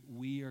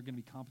 we are going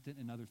to be competent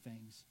in other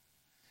things.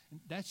 And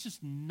that's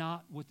just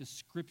not what the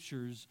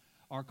Scriptures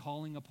are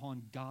calling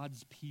upon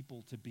God's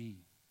people to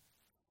be.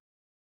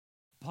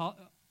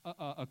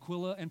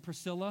 Aquila and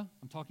Priscilla,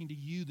 I'm talking to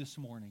you this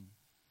morning.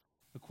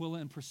 Aquila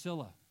and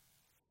Priscilla,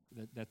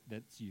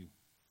 that's you.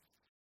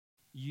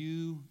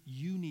 You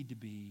need to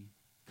be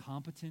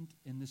competent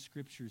in the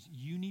Scriptures.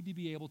 You need to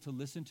be able to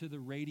listen to the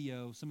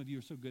radio. Some of you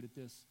are so good at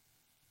this.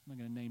 I'm not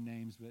going to name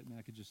names, but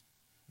I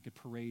could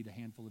parade a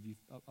handful of you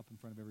up in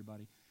front of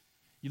everybody.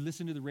 You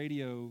listen to the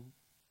radio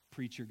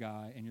preacher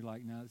guy, and you're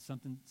like, no,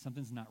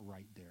 something's not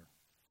right there.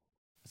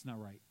 It's not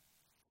right.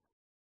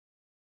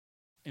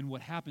 And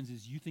what happens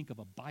is you think of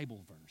a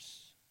Bible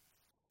verse,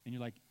 and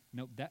you're like,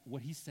 no,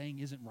 what he's saying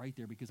isn't right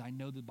there because I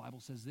know the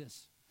Bible says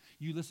this.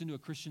 You listen to a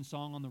Christian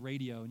song on the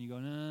radio, and you go,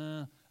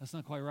 no, that's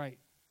not quite right.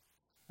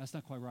 That's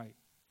not quite right.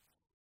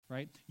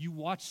 Right? You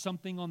watch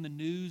something on the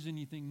news, and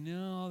you think,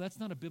 no, that's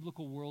not a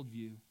biblical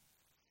worldview.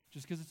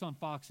 Just because it's on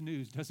Fox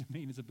News doesn't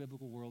mean it's a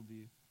biblical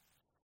worldview.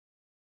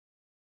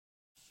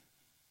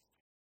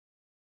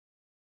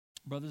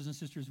 Brothers and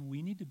sisters,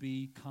 we need to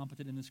be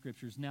competent in the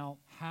Scriptures. Now,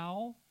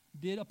 how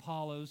did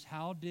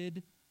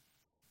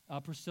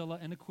Priscilla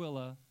and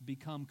Aquila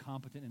become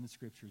competent in the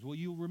Scriptures? Well,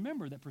 you'll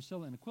remember that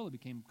Priscilla and Aquila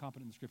became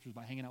competent in the Scriptures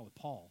by hanging out with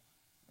Paul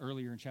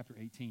earlier in chapter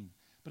 18.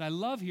 But I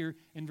love here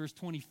in verse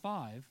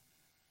 25,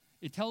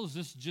 it tells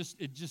us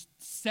it just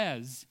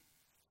says,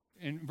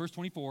 in verse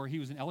 24, he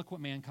was an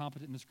eloquent man,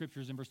 competent in the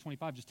Scriptures. In verse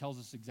 25 just tells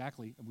us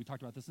exactly, and we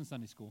talked about this in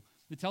Sunday school,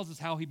 it tells us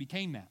how he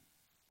became that.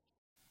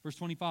 Verse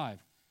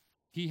 25,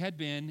 he had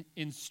been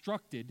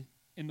instructed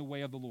in the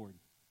way of the Lord.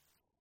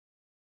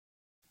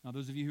 Now,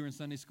 those of you who are in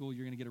Sunday school,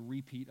 you're going to get a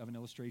repeat of an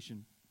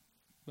illustration,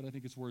 but I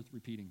think it's worth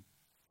repeating.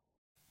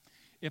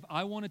 If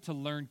I wanted to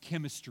learn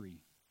chemistry,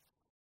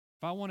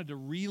 if I wanted to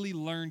really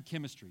learn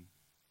chemistry,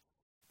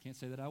 can't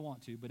say that I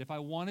want to, but if I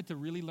wanted to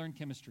really learn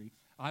chemistry,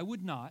 I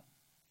would not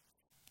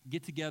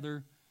get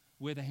together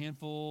with a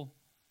handful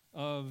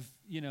of,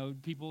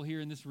 people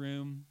here in this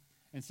room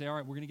and say, all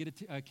right, we're going to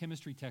get a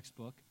chemistry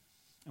textbook,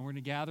 and we're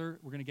going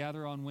to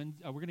gather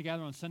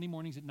on Sunday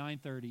mornings at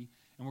 9:30,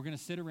 and we're going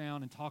to sit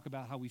around and talk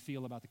about how we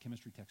feel about the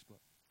chemistry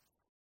textbook.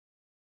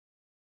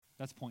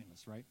 That's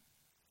pointless, right?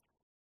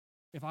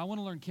 If I want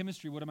to learn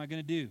chemistry, what am I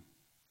going to do?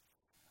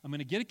 I'm going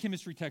to get a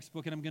chemistry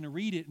textbook and I'm going to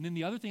read it. And then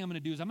the other thing I'm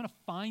going to do is I'm going to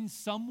find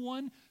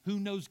someone who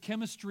knows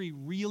chemistry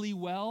really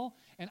well,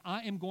 and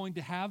I am going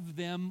to have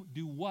them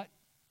do what?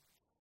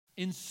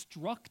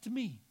 Instruct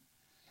me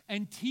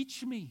and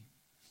teach me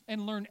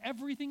and learn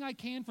everything I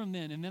can from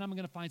them. And then I'm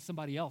going to find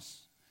somebody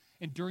else.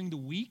 And during the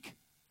week,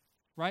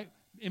 right,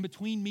 in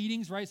between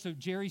meetings, right, so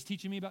Jerry's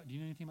teaching me about, do you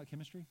know anything about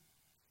chemistry?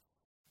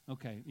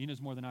 Okay, he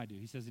knows more than I do.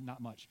 He says it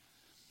not much.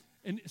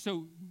 And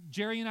so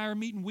Jerry and I are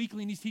meeting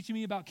weekly, and he's teaching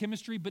me about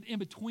chemistry. But in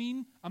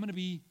between, I'm going to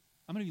be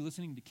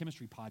listening to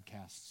chemistry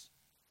podcasts,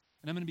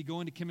 and I'm going to be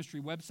going to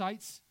chemistry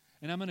websites,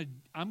 and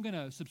I'm going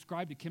to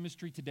subscribe to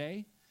Chemistry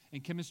Today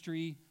and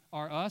Chemistry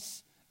R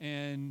Us,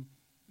 and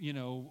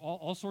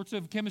all sorts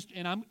of chemistry.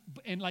 And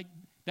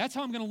that's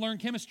how I'm going to learn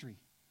chemistry.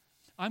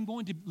 I'm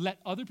going to let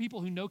other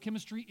people who know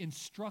chemistry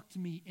instruct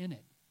me in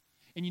it.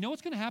 And you know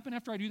what's going to happen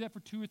after I do that for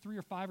 2 or 3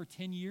 or 5 or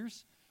 10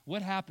 years?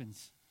 What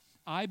happens?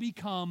 I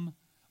become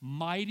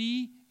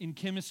mighty in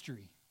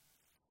chemistry.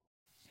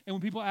 And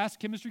when people ask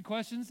chemistry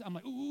questions, I'm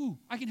like, ooh,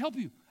 I can help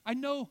you. I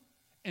know.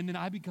 And then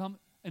I become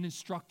an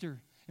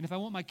instructor. And if I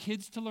want my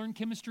kids to learn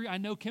chemistry, I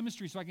know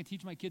chemistry so I can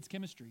teach my kids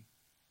chemistry.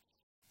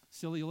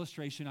 Silly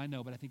illustration, I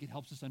know, but I think it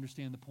helps us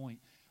understand the point.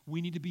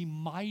 We need to be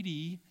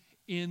mighty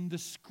in the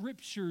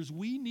Scriptures.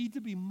 We need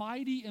to be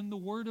mighty in the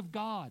Word of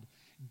God.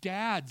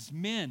 Dads,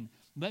 men,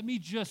 let me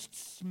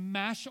just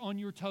smash on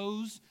your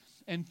toes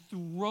and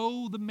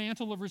throw the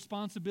mantle of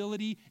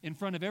responsibility in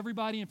front of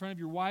everybody, in front of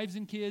your wives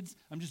and kids.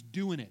 I'm just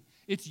doing it.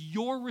 It's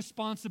your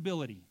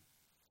responsibility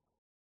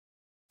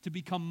to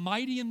become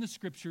mighty in the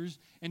Scriptures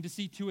and to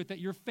see to it that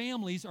your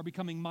families are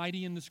becoming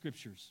mighty in the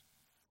Scriptures.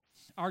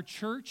 Our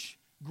church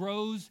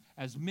grows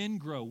as men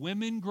grow.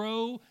 Women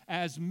grow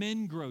as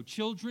men grow.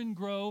 Children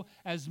grow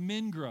as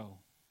men grow.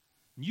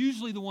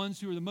 Usually the ones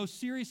who are the most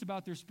serious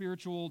about their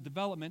spiritual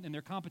development and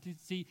their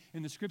competency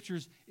in the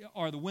Scriptures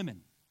are the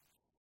women.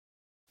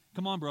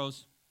 Come on,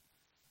 bros.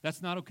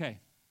 That's not okay.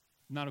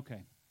 Not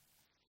okay.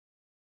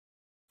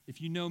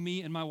 If you know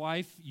me and my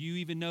wife, you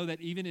even know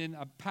that even in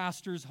a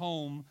pastor's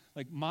home,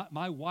 like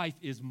my wife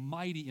is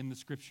mighty in the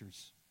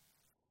Scriptures.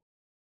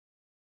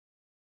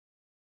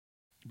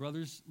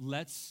 Brothers,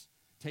 let's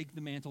take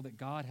the mantle that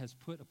God has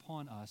put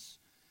upon us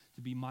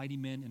to be mighty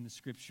men in the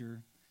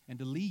Scripture and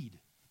to lead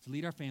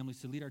our families,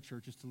 to lead our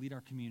churches, to lead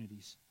our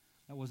communities.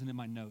 That wasn't in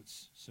my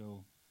notes,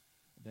 so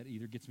that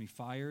either gets me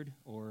fired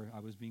or I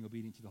was being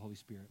obedient to the Holy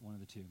Spirit, one of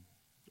the two.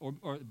 Or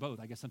both.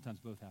 I guess sometimes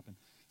both happen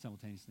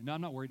simultaneously. No,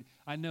 I'm not worried.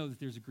 I know that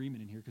there's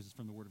agreement in here because it's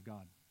from the Word of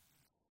God.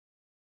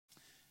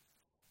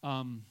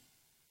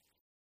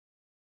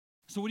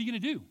 So what are you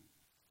going to do?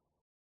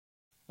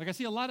 Like I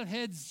see a lot of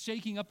heads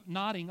shaking up,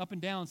 nodding up and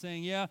down,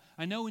 saying, yeah,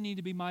 I know we need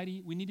to be mighty.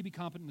 We need to be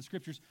competent in the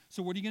Scriptures.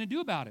 So what are you going to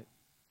do about it?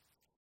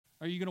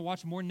 Are you going to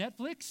watch more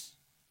Netflix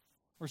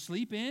or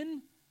sleep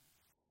in?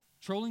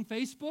 Trolling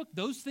Facebook?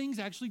 Those things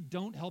actually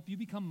don't help you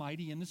become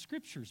mighty in the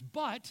Scriptures.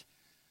 But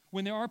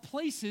when there are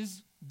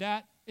places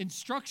that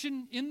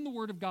instruction in the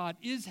Word of God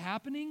is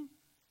happening,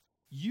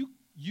 you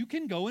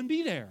can go and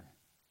be there.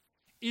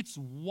 It's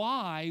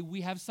why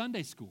we have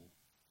Sunday school.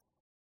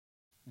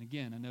 And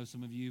again, I know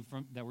some of you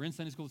that were in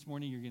Sunday school this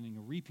morning, you're getting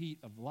a repeat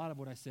of a lot of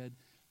what I said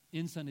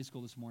in Sunday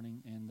school this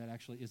morning, and that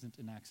actually isn't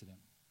an accident.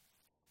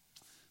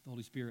 The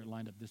Holy Spirit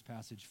lined up this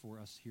passage for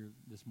us here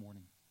this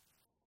morning.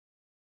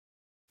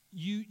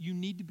 You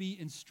need to be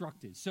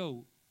instructed.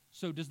 So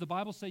does the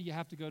Bible say you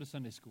have to go to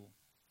Sunday school?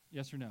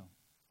 Yes or no?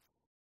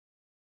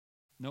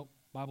 Nope.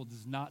 Bible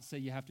does not say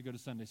you have to go to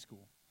Sunday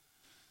school.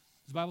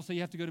 Does the Bible say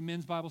you have to go to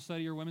men's Bible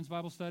study or women's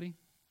Bible study?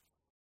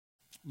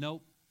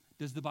 Nope.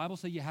 Does the Bible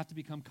say you have to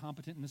become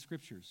competent in the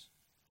Scriptures?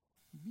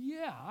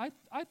 Yeah,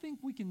 I think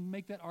we can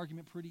make that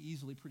argument pretty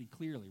easily, pretty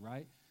clearly,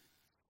 right?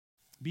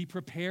 Be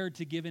prepared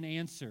to give an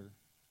answer.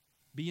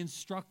 Be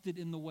instructed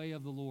in the way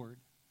of the Lord.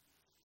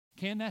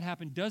 Can that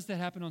happen? Does that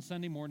happen on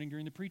Sunday morning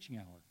during the preaching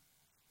hour?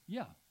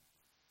 Yeah.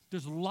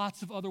 There's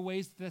lots of other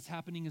ways that's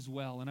happening as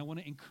well, and I want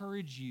to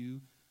encourage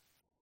you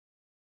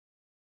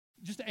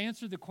just to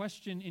answer the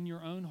question in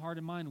your own heart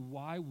and mind,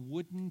 why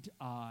wouldn't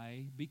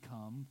I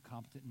become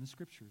competent in the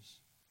Scriptures?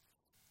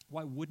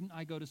 Why wouldn't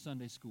I go to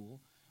Sunday school?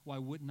 Why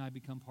wouldn't I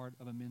become part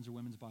of a men's or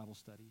women's Bible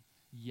study?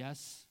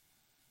 Yes,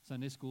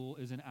 Sunday school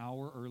is an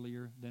hour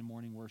earlier than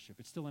morning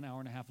worship. It's still an hour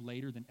and a half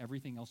later than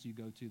everything else you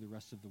go to the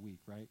rest of the week,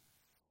 right?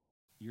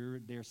 You're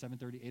there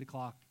 7:30, 8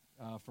 o'clock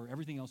for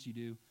everything else you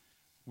do.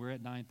 We're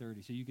at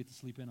 9:30, so you get to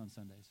sleep in on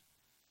Sundays.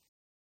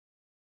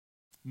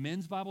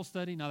 Men's Bible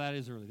study, now that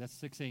is early. That's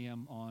 6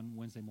 a.m. on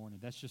Wednesday morning.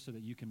 That's just so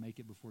that you can make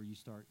it before you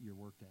start your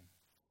workday.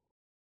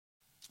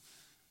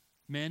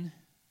 Men,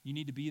 you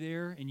need to be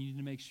there, and you need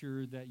to make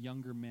sure that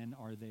younger men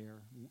are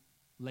there.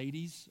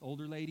 Ladies,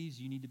 older ladies,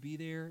 you need to be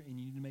there, and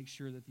you need to make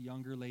sure that the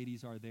younger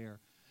ladies are there.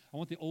 I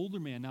want the older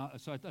men now.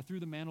 So I threw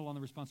the mantle on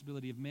the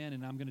responsibility of men,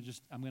 and I'm going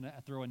to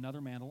throw another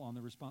mantle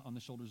on the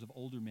shoulders of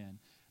older men.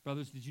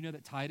 Brothers, did you know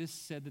that Titus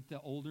said that the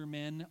older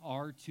men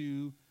are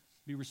to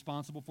be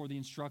responsible for the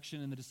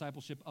instruction and the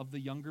discipleship of the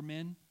younger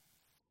men?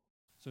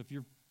 So if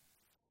you're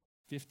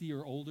 50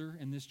 or older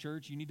in this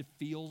church, you need to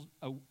feel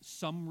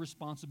some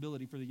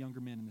responsibility for the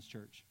younger men in this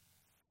church.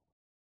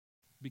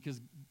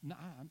 Because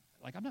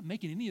I'm not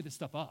making any of this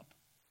stuff up.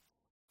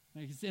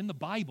 It's in the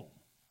Bible.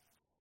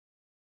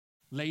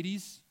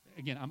 Ladies,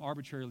 again, I'm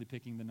arbitrarily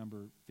picking the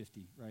number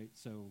 50, right?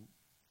 So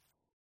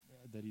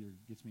that either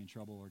gets me in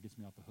trouble or gets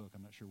me off the hook.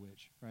 I'm not sure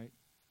which, right?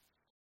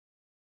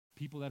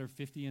 People that are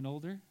 50 and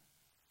older,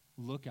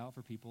 look out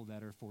for people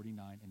that are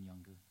 49 and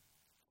younger.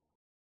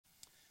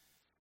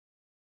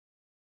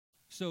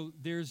 So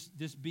there's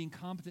this being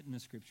competent in the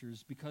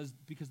Scriptures because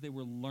they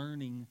were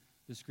learning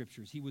the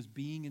Scriptures. He was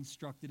being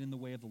instructed in the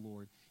way of the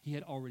Lord. He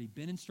had already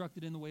been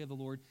instructed in the way of the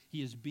Lord.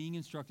 He is being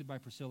instructed by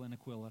Priscilla and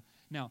Aquila.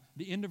 Now,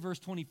 the end of verse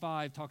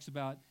 25 talks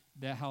about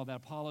how that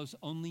Apollos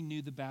only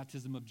knew the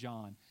baptism of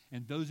John.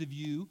 And those of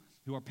you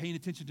who are paying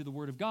attention to the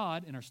Word of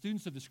God and are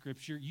students of the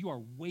Scripture, you are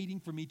waiting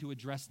for me to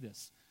address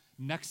this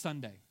next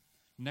Sunday.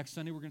 Next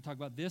Sunday, we're going to talk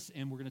about this,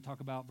 and we're going to talk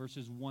about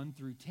verses 1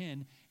 through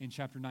 10 in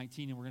chapter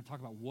 19, and we're going to talk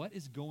about what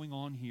is going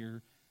on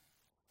here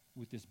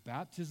with this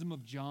baptism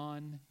of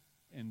John,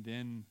 and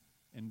then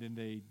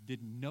they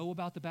didn't know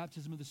about the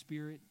baptism of the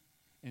Spirit,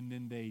 and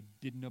then they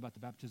didn't know about the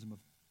baptism of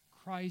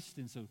Christ,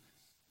 and so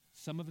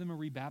some of them are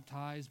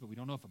rebaptized, but we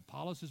don't know if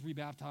Apollos is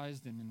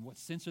rebaptized, and in what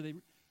sense are they.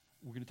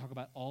 We're going to talk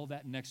about all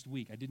that next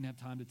week. I didn't have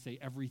time to say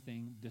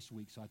everything this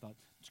week, so I thought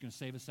I'm just going to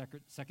save a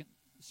second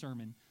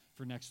sermon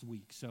for next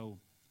week. So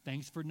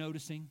thanks for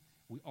noticing.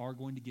 We are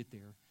going to get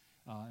there,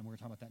 and we're going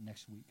to talk about that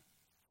next week.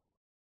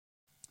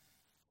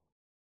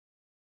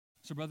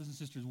 So brothers and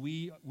sisters,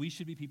 we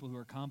should be people who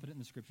are competent in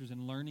the Scriptures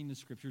and learning the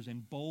Scriptures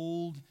and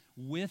bold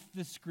with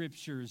the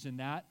Scriptures, and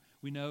that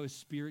we know is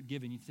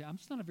Spirit-given. You say, I'm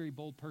just not a very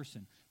bold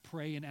person.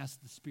 Pray and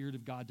ask the Spirit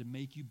of God to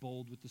make you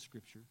bold with the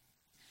Scripture.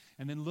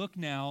 And then look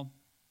now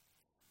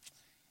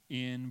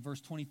in verse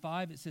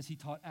 25, it says he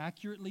taught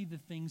accurately the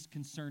things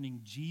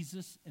concerning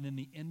Jesus, and then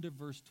the end of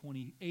verse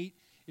 28,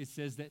 it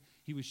says that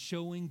he was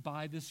showing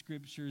by the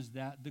Scriptures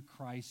that the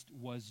Christ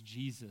was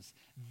Jesus.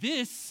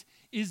 This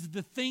is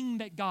the thing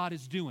that God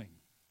is doing.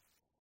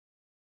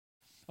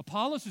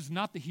 Apollos is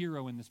not the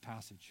hero in this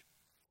passage.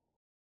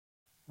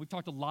 We've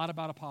talked a lot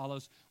about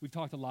Apollos. We've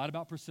talked a lot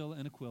about Priscilla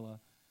and Aquila.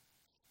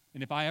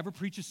 And if I ever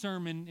preach a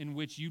sermon in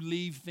which you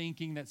leave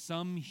thinking that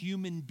some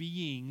human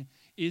being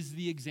is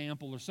the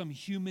example or some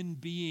human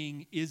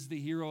being is the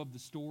hero of the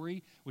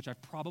story, which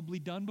I've probably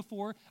done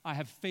before, I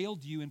have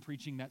failed you in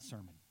preaching that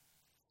sermon.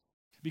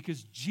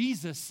 Because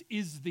Jesus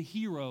is the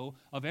hero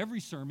of every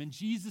sermon.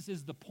 Jesus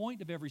is the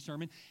point of every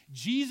sermon.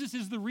 Jesus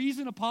is the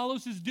reason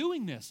Apollos is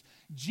doing this.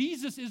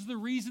 Jesus is the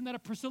reason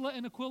that Priscilla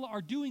and Aquila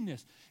are doing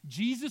this.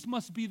 Jesus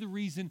must be the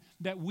reason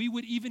that we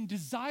would even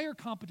desire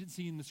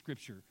competency in the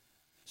Scripture,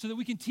 so that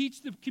we can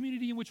teach the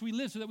community in which we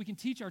live, so that we can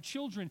teach our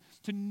children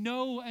to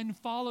know and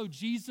follow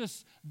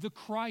Jesus the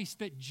Christ,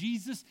 that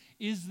Jesus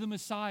is the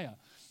Messiah.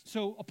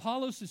 So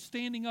Apollos is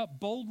standing up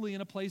boldly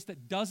in a place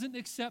that doesn't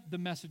accept the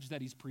message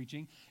that he's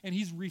preaching, and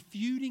he's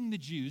refuting the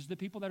Jews, the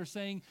people that are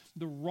saying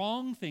the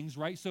wrong things,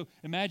 right? So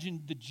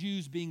imagine the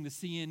Jews being the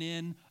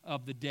CNN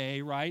of the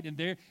day, right?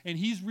 And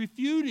he's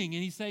refuting,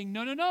 and he's saying,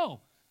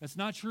 no, that's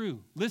not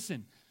true.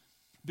 Listen.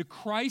 The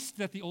Christ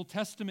that the Old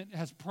Testament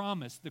has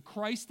promised, the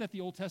Christ that the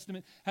Old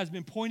Testament has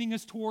been pointing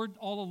us toward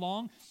all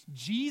along,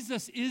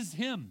 Jesus is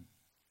him,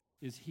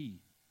 is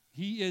he.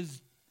 He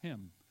is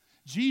him.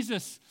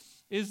 Jesus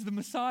is the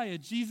Messiah.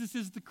 Jesus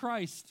is the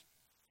Christ.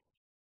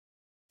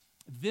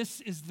 This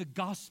is the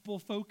gospel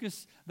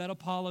focus that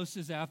Apollos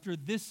is after.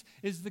 This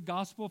is the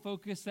gospel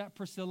focus that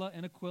Priscilla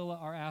and Aquila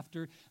are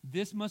after.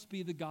 This must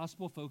be the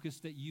gospel focus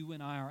that you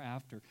and I are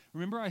after.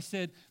 Remember I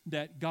said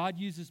that God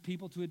uses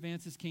people to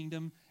advance his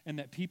kingdom and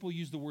that people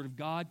use the word of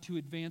God to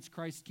advance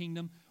Christ's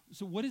kingdom.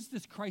 So what is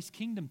this Christ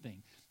kingdom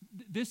thing?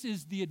 This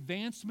is the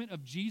advancement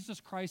of Jesus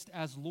Christ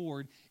as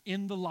Lord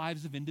in the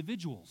lives of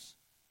individuals.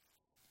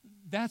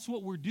 That's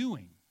what we're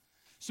doing.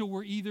 So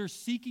we're either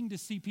seeking to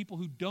see people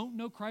who don't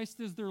know Christ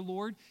as their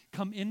Lord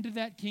come into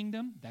that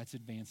kingdom, that's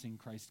advancing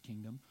Christ's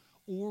kingdom,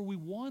 or we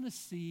want to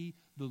see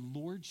the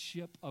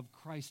lordship of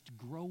Christ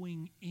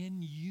growing in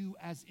you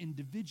as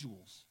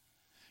individuals,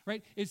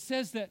 right? It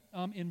says that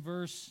in the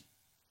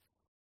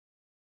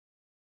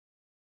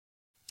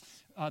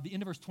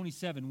end of verse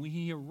 27, when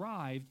he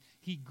arrived,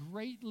 he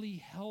greatly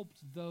helped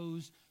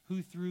those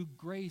who through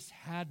grace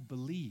had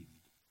believed.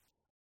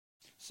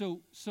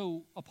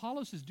 So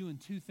Apollos is doing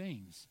two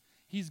things.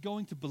 He's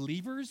going to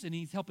believers and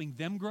he's helping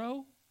them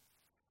grow.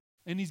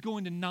 And he's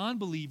going to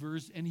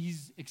non-believers and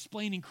he's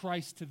explaining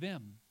Christ to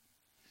them.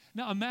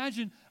 Now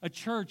imagine a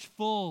church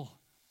full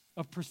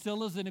of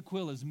Priscillas and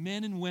Aquilas,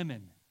 men and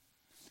women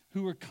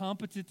who are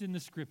competent in the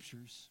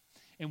Scriptures.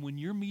 And when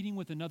you're meeting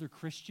with another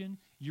Christian,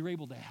 you're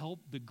able to help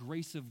the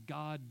grace of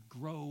God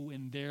grow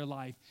in their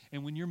life.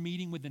 And when you're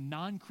meeting with a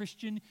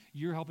non-Christian,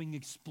 you're helping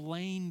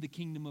explain the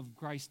kingdom of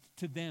Christ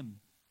to them.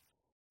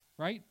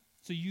 Right?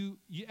 So you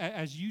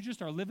as you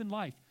just are living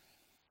life,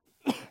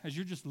 as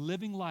you're just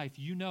living life,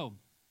 you know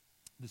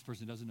this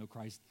person doesn't know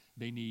Christ.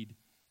 They need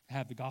to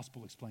have the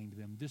gospel explained to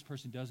them. This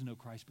person doesn't know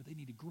Christ, but they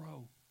need to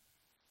grow.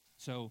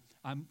 So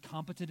I'm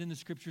competent in the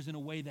Scriptures in a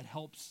way that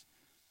helps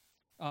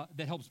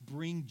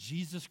bring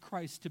Jesus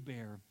Christ to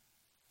bear.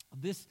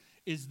 This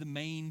is the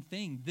main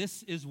thing.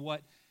 This is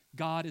what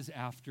God is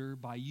after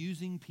by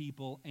using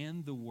people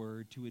and the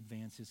Word to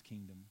advance his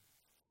kingdom.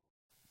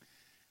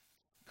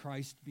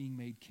 Christ being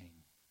made king.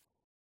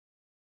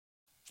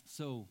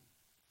 So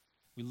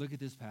we look at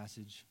this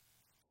passage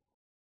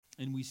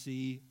and we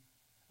see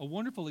a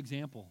wonderful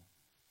example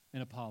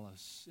in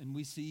Apollos, and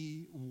we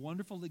see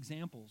wonderful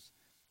examples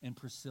in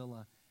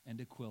Priscilla and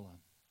Aquila.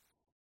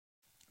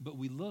 But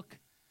we look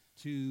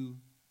to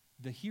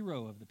the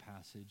hero of the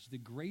passage, the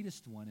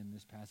greatest one in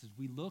this passage.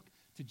 We look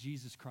to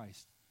Jesus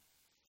Christ.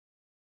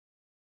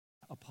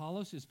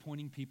 Apollos is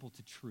pointing people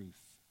to truth.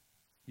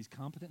 He's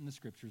competent in the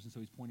scriptures, and so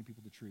he's pointing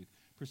people to truth.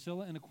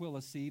 Priscilla and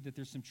Aquila see that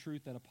there's some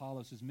truth that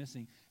Apollos is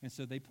missing, and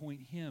so they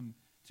point him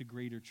to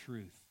greater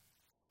truth.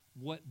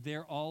 What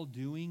they're all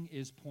doing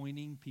is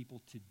pointing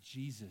people to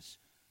Jesus,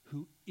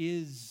 who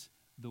is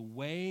the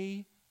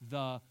way,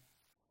 the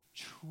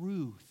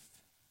truth,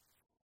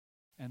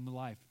 and the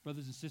life.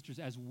 Brothers and sisters,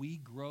 as we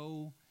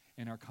grow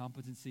in our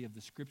competency of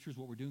the scriptures,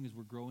 what we're doing is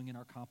we're growing in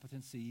our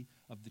competency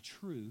of the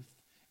truth,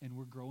 and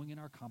we're growing in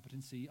our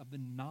competency of the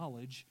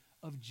knowledge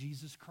of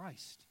Jesus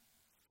Christ.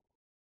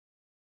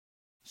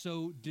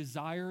 So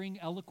desiring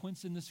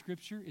eloquence in the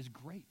scripture is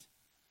great.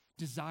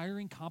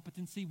 Desiring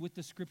competency with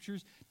the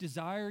scriptures,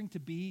 desiring to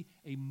be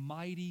a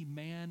mighty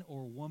man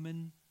or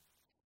woman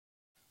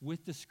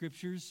with the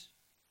scriptures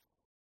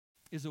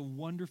is a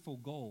wonderful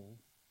goal,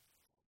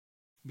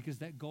 because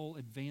that goal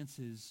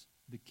advances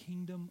the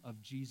kingdom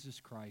of Jesus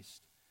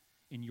Christ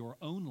in your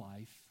own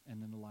life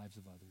and in the lives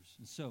of others.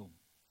 And so,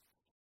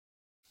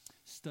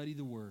 study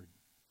the Word.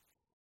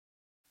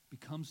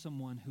 Become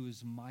someone who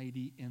is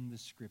mighty in the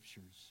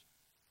Scriptures.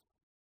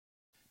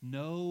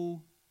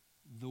 Know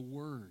the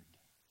Word,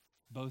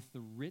 both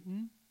the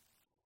written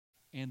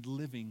and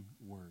living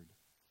Word.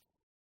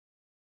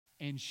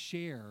 And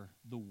share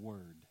the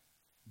Word,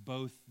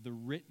 both the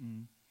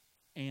written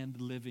and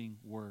living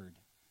Word.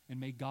 And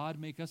may God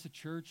make us a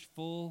church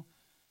full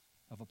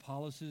of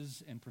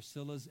Apolloses and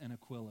Priscillas and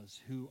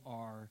Aquillas who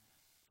are,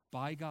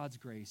 by God's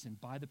grace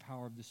and by the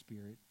power of the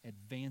Spirit,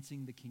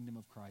 advancing the kingdom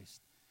of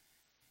Christ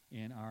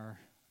in our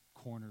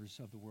corners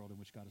of the world in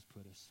which God has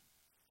put us.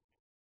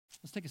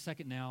 Let's take a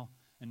second now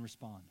and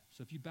respond.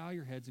 So if you bow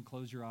your heads and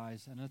close your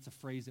eyes, and that's a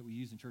phrase that we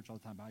use in church all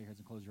the time, bow your heads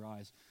and close your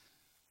eyes.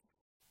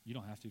 You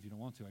don't have to if you don't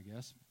want to, I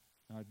guess.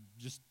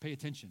 Just pay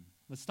attention.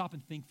 Let's stop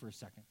and think for a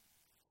second.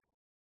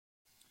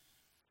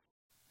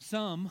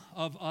 Some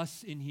of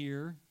us in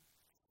here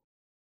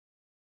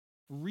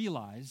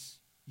realize,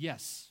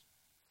 yes,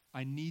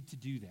 I need to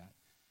do that.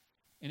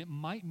 And it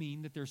might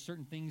mean that there are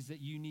certain things that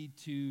you need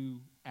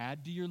to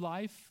add to your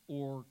life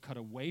or cut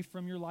away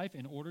from your life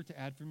in order to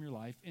add from your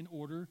life in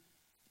order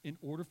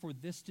for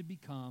this to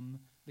become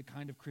the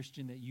kind of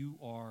Christian that you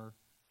are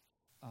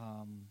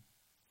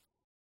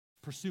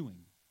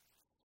pursuing.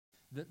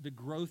 The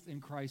growth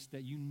in Christ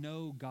that you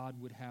know God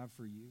would have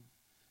for you.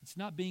 It's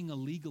not being a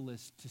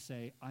legalist to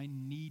say, I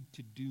need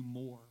to do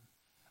more.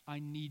 I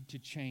need to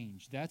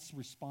change. That's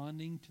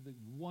responding to the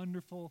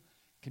wonderful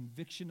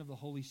conviction of the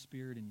Holy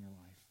Spirit in your life.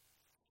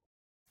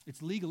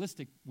 It's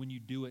legalistic when you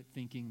do it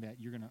thinking that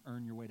you're going to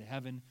earn your way to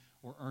heaven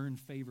or earn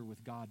favor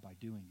with God by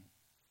doing it.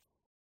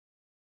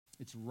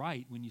 It's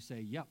right when you say,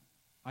 yep,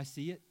 I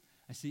see it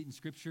in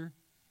Scripture,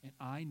 and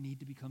I need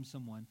to become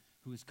someone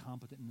who is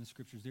competent in the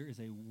Scriptures. There is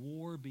a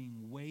war being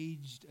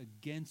waged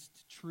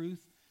against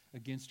truth,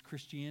 against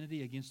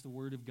Christianity, against the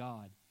Word of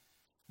God,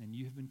 and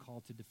you have been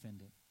called to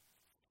defend it.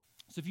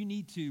 So if you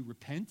need to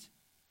repent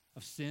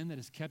of sin that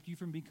has kept you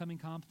from becoming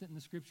competent in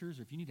the Scriptures,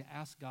 or if you need to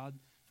ask God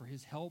for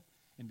His help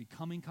in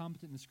becoming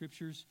competent in the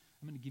Scriptures,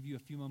 I'm going to give you a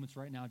few moments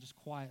right now, just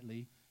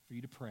quietly, for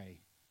you to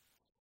pray.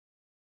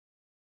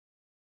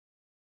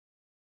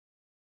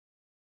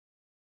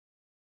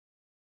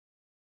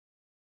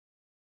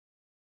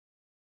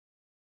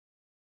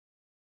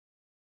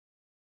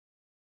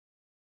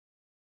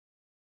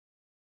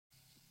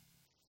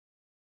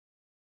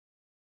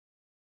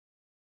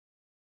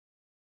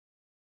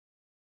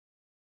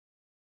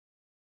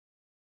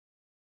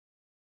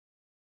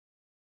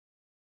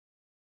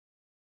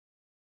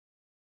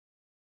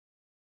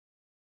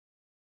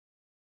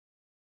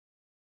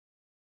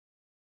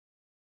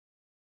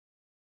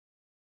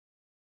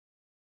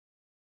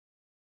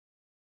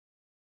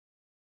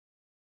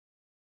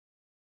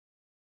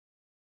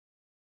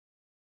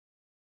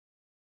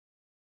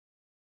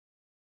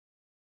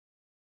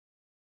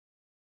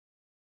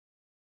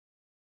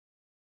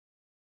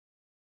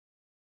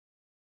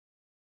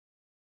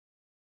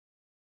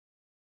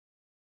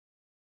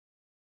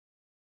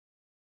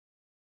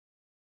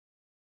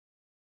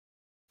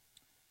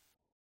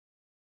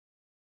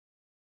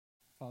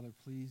 Father,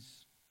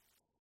 please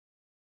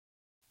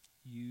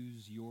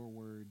use your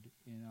word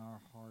in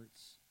our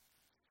hearts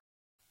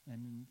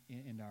and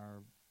in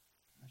our,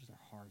 not just our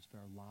hearts, but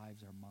our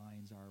lives, our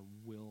minds, our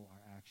will, our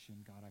action.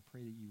 God, I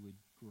pray that you would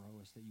grow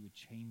us, that you would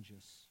change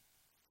us.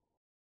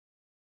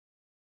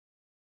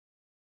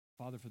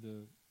 Father, for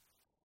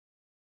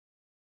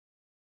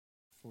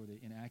the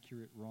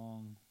inaccurate,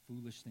 wrong,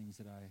 foolish things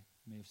that I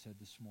may have said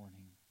this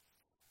morning,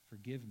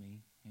 forgive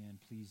me, and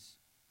please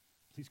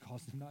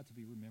cause them not to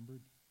be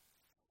remembered.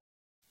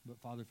 But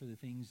Father, for the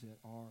things that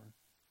are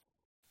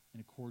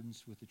in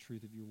accordance with the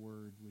truth of your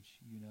word, which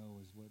you know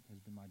is what has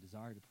been my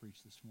desire to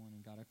preach this morning,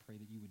 God, I pray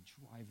that you would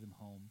drive them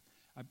home.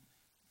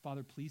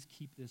 Father, please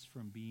keep this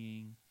from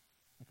being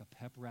like a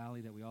pep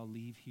rally that we all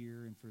leave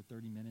here and for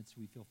 30 minutes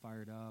we feel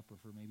fired up, or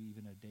for maybe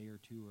even a day or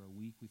two or a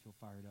week we feel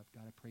fired up.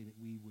 God, I pray that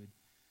we would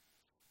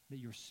that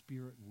your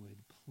Spirit would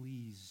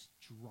please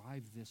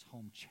drive this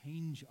home,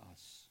 change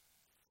us,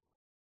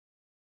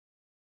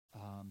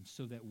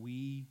 so that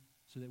we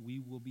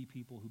will be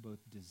people who both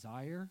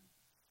desire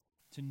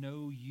to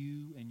know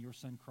you and your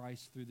Son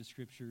Christ through the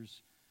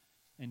Scriptures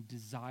and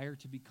desire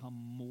to become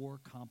more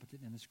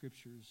competent in the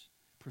Scriptures.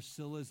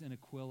 Priscilla's and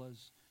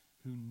Aquila's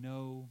who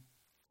know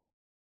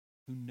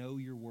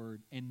your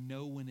word and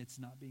know when it's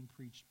not being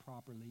preached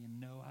properly and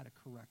know how to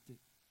correct it.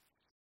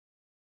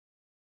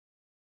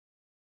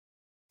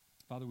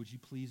 Father, would you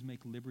please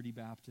make Liberty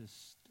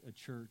Baptist a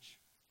church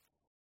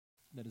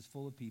that is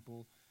full of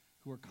people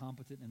who are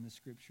competent in the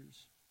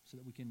Scriptures, so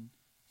that we can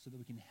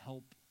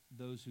help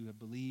those who have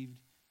believed,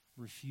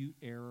 refute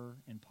error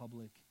in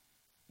public,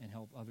 and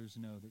help others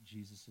know that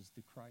Jesus is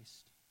the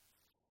Christ.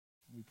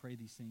 We pray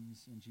these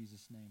things in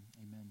Jesus' name.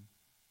 Amen.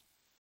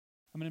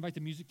 I'm going to invite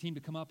the music team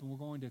to come up, and we're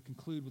going to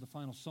conclude with a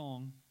final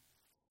song.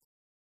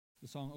 The song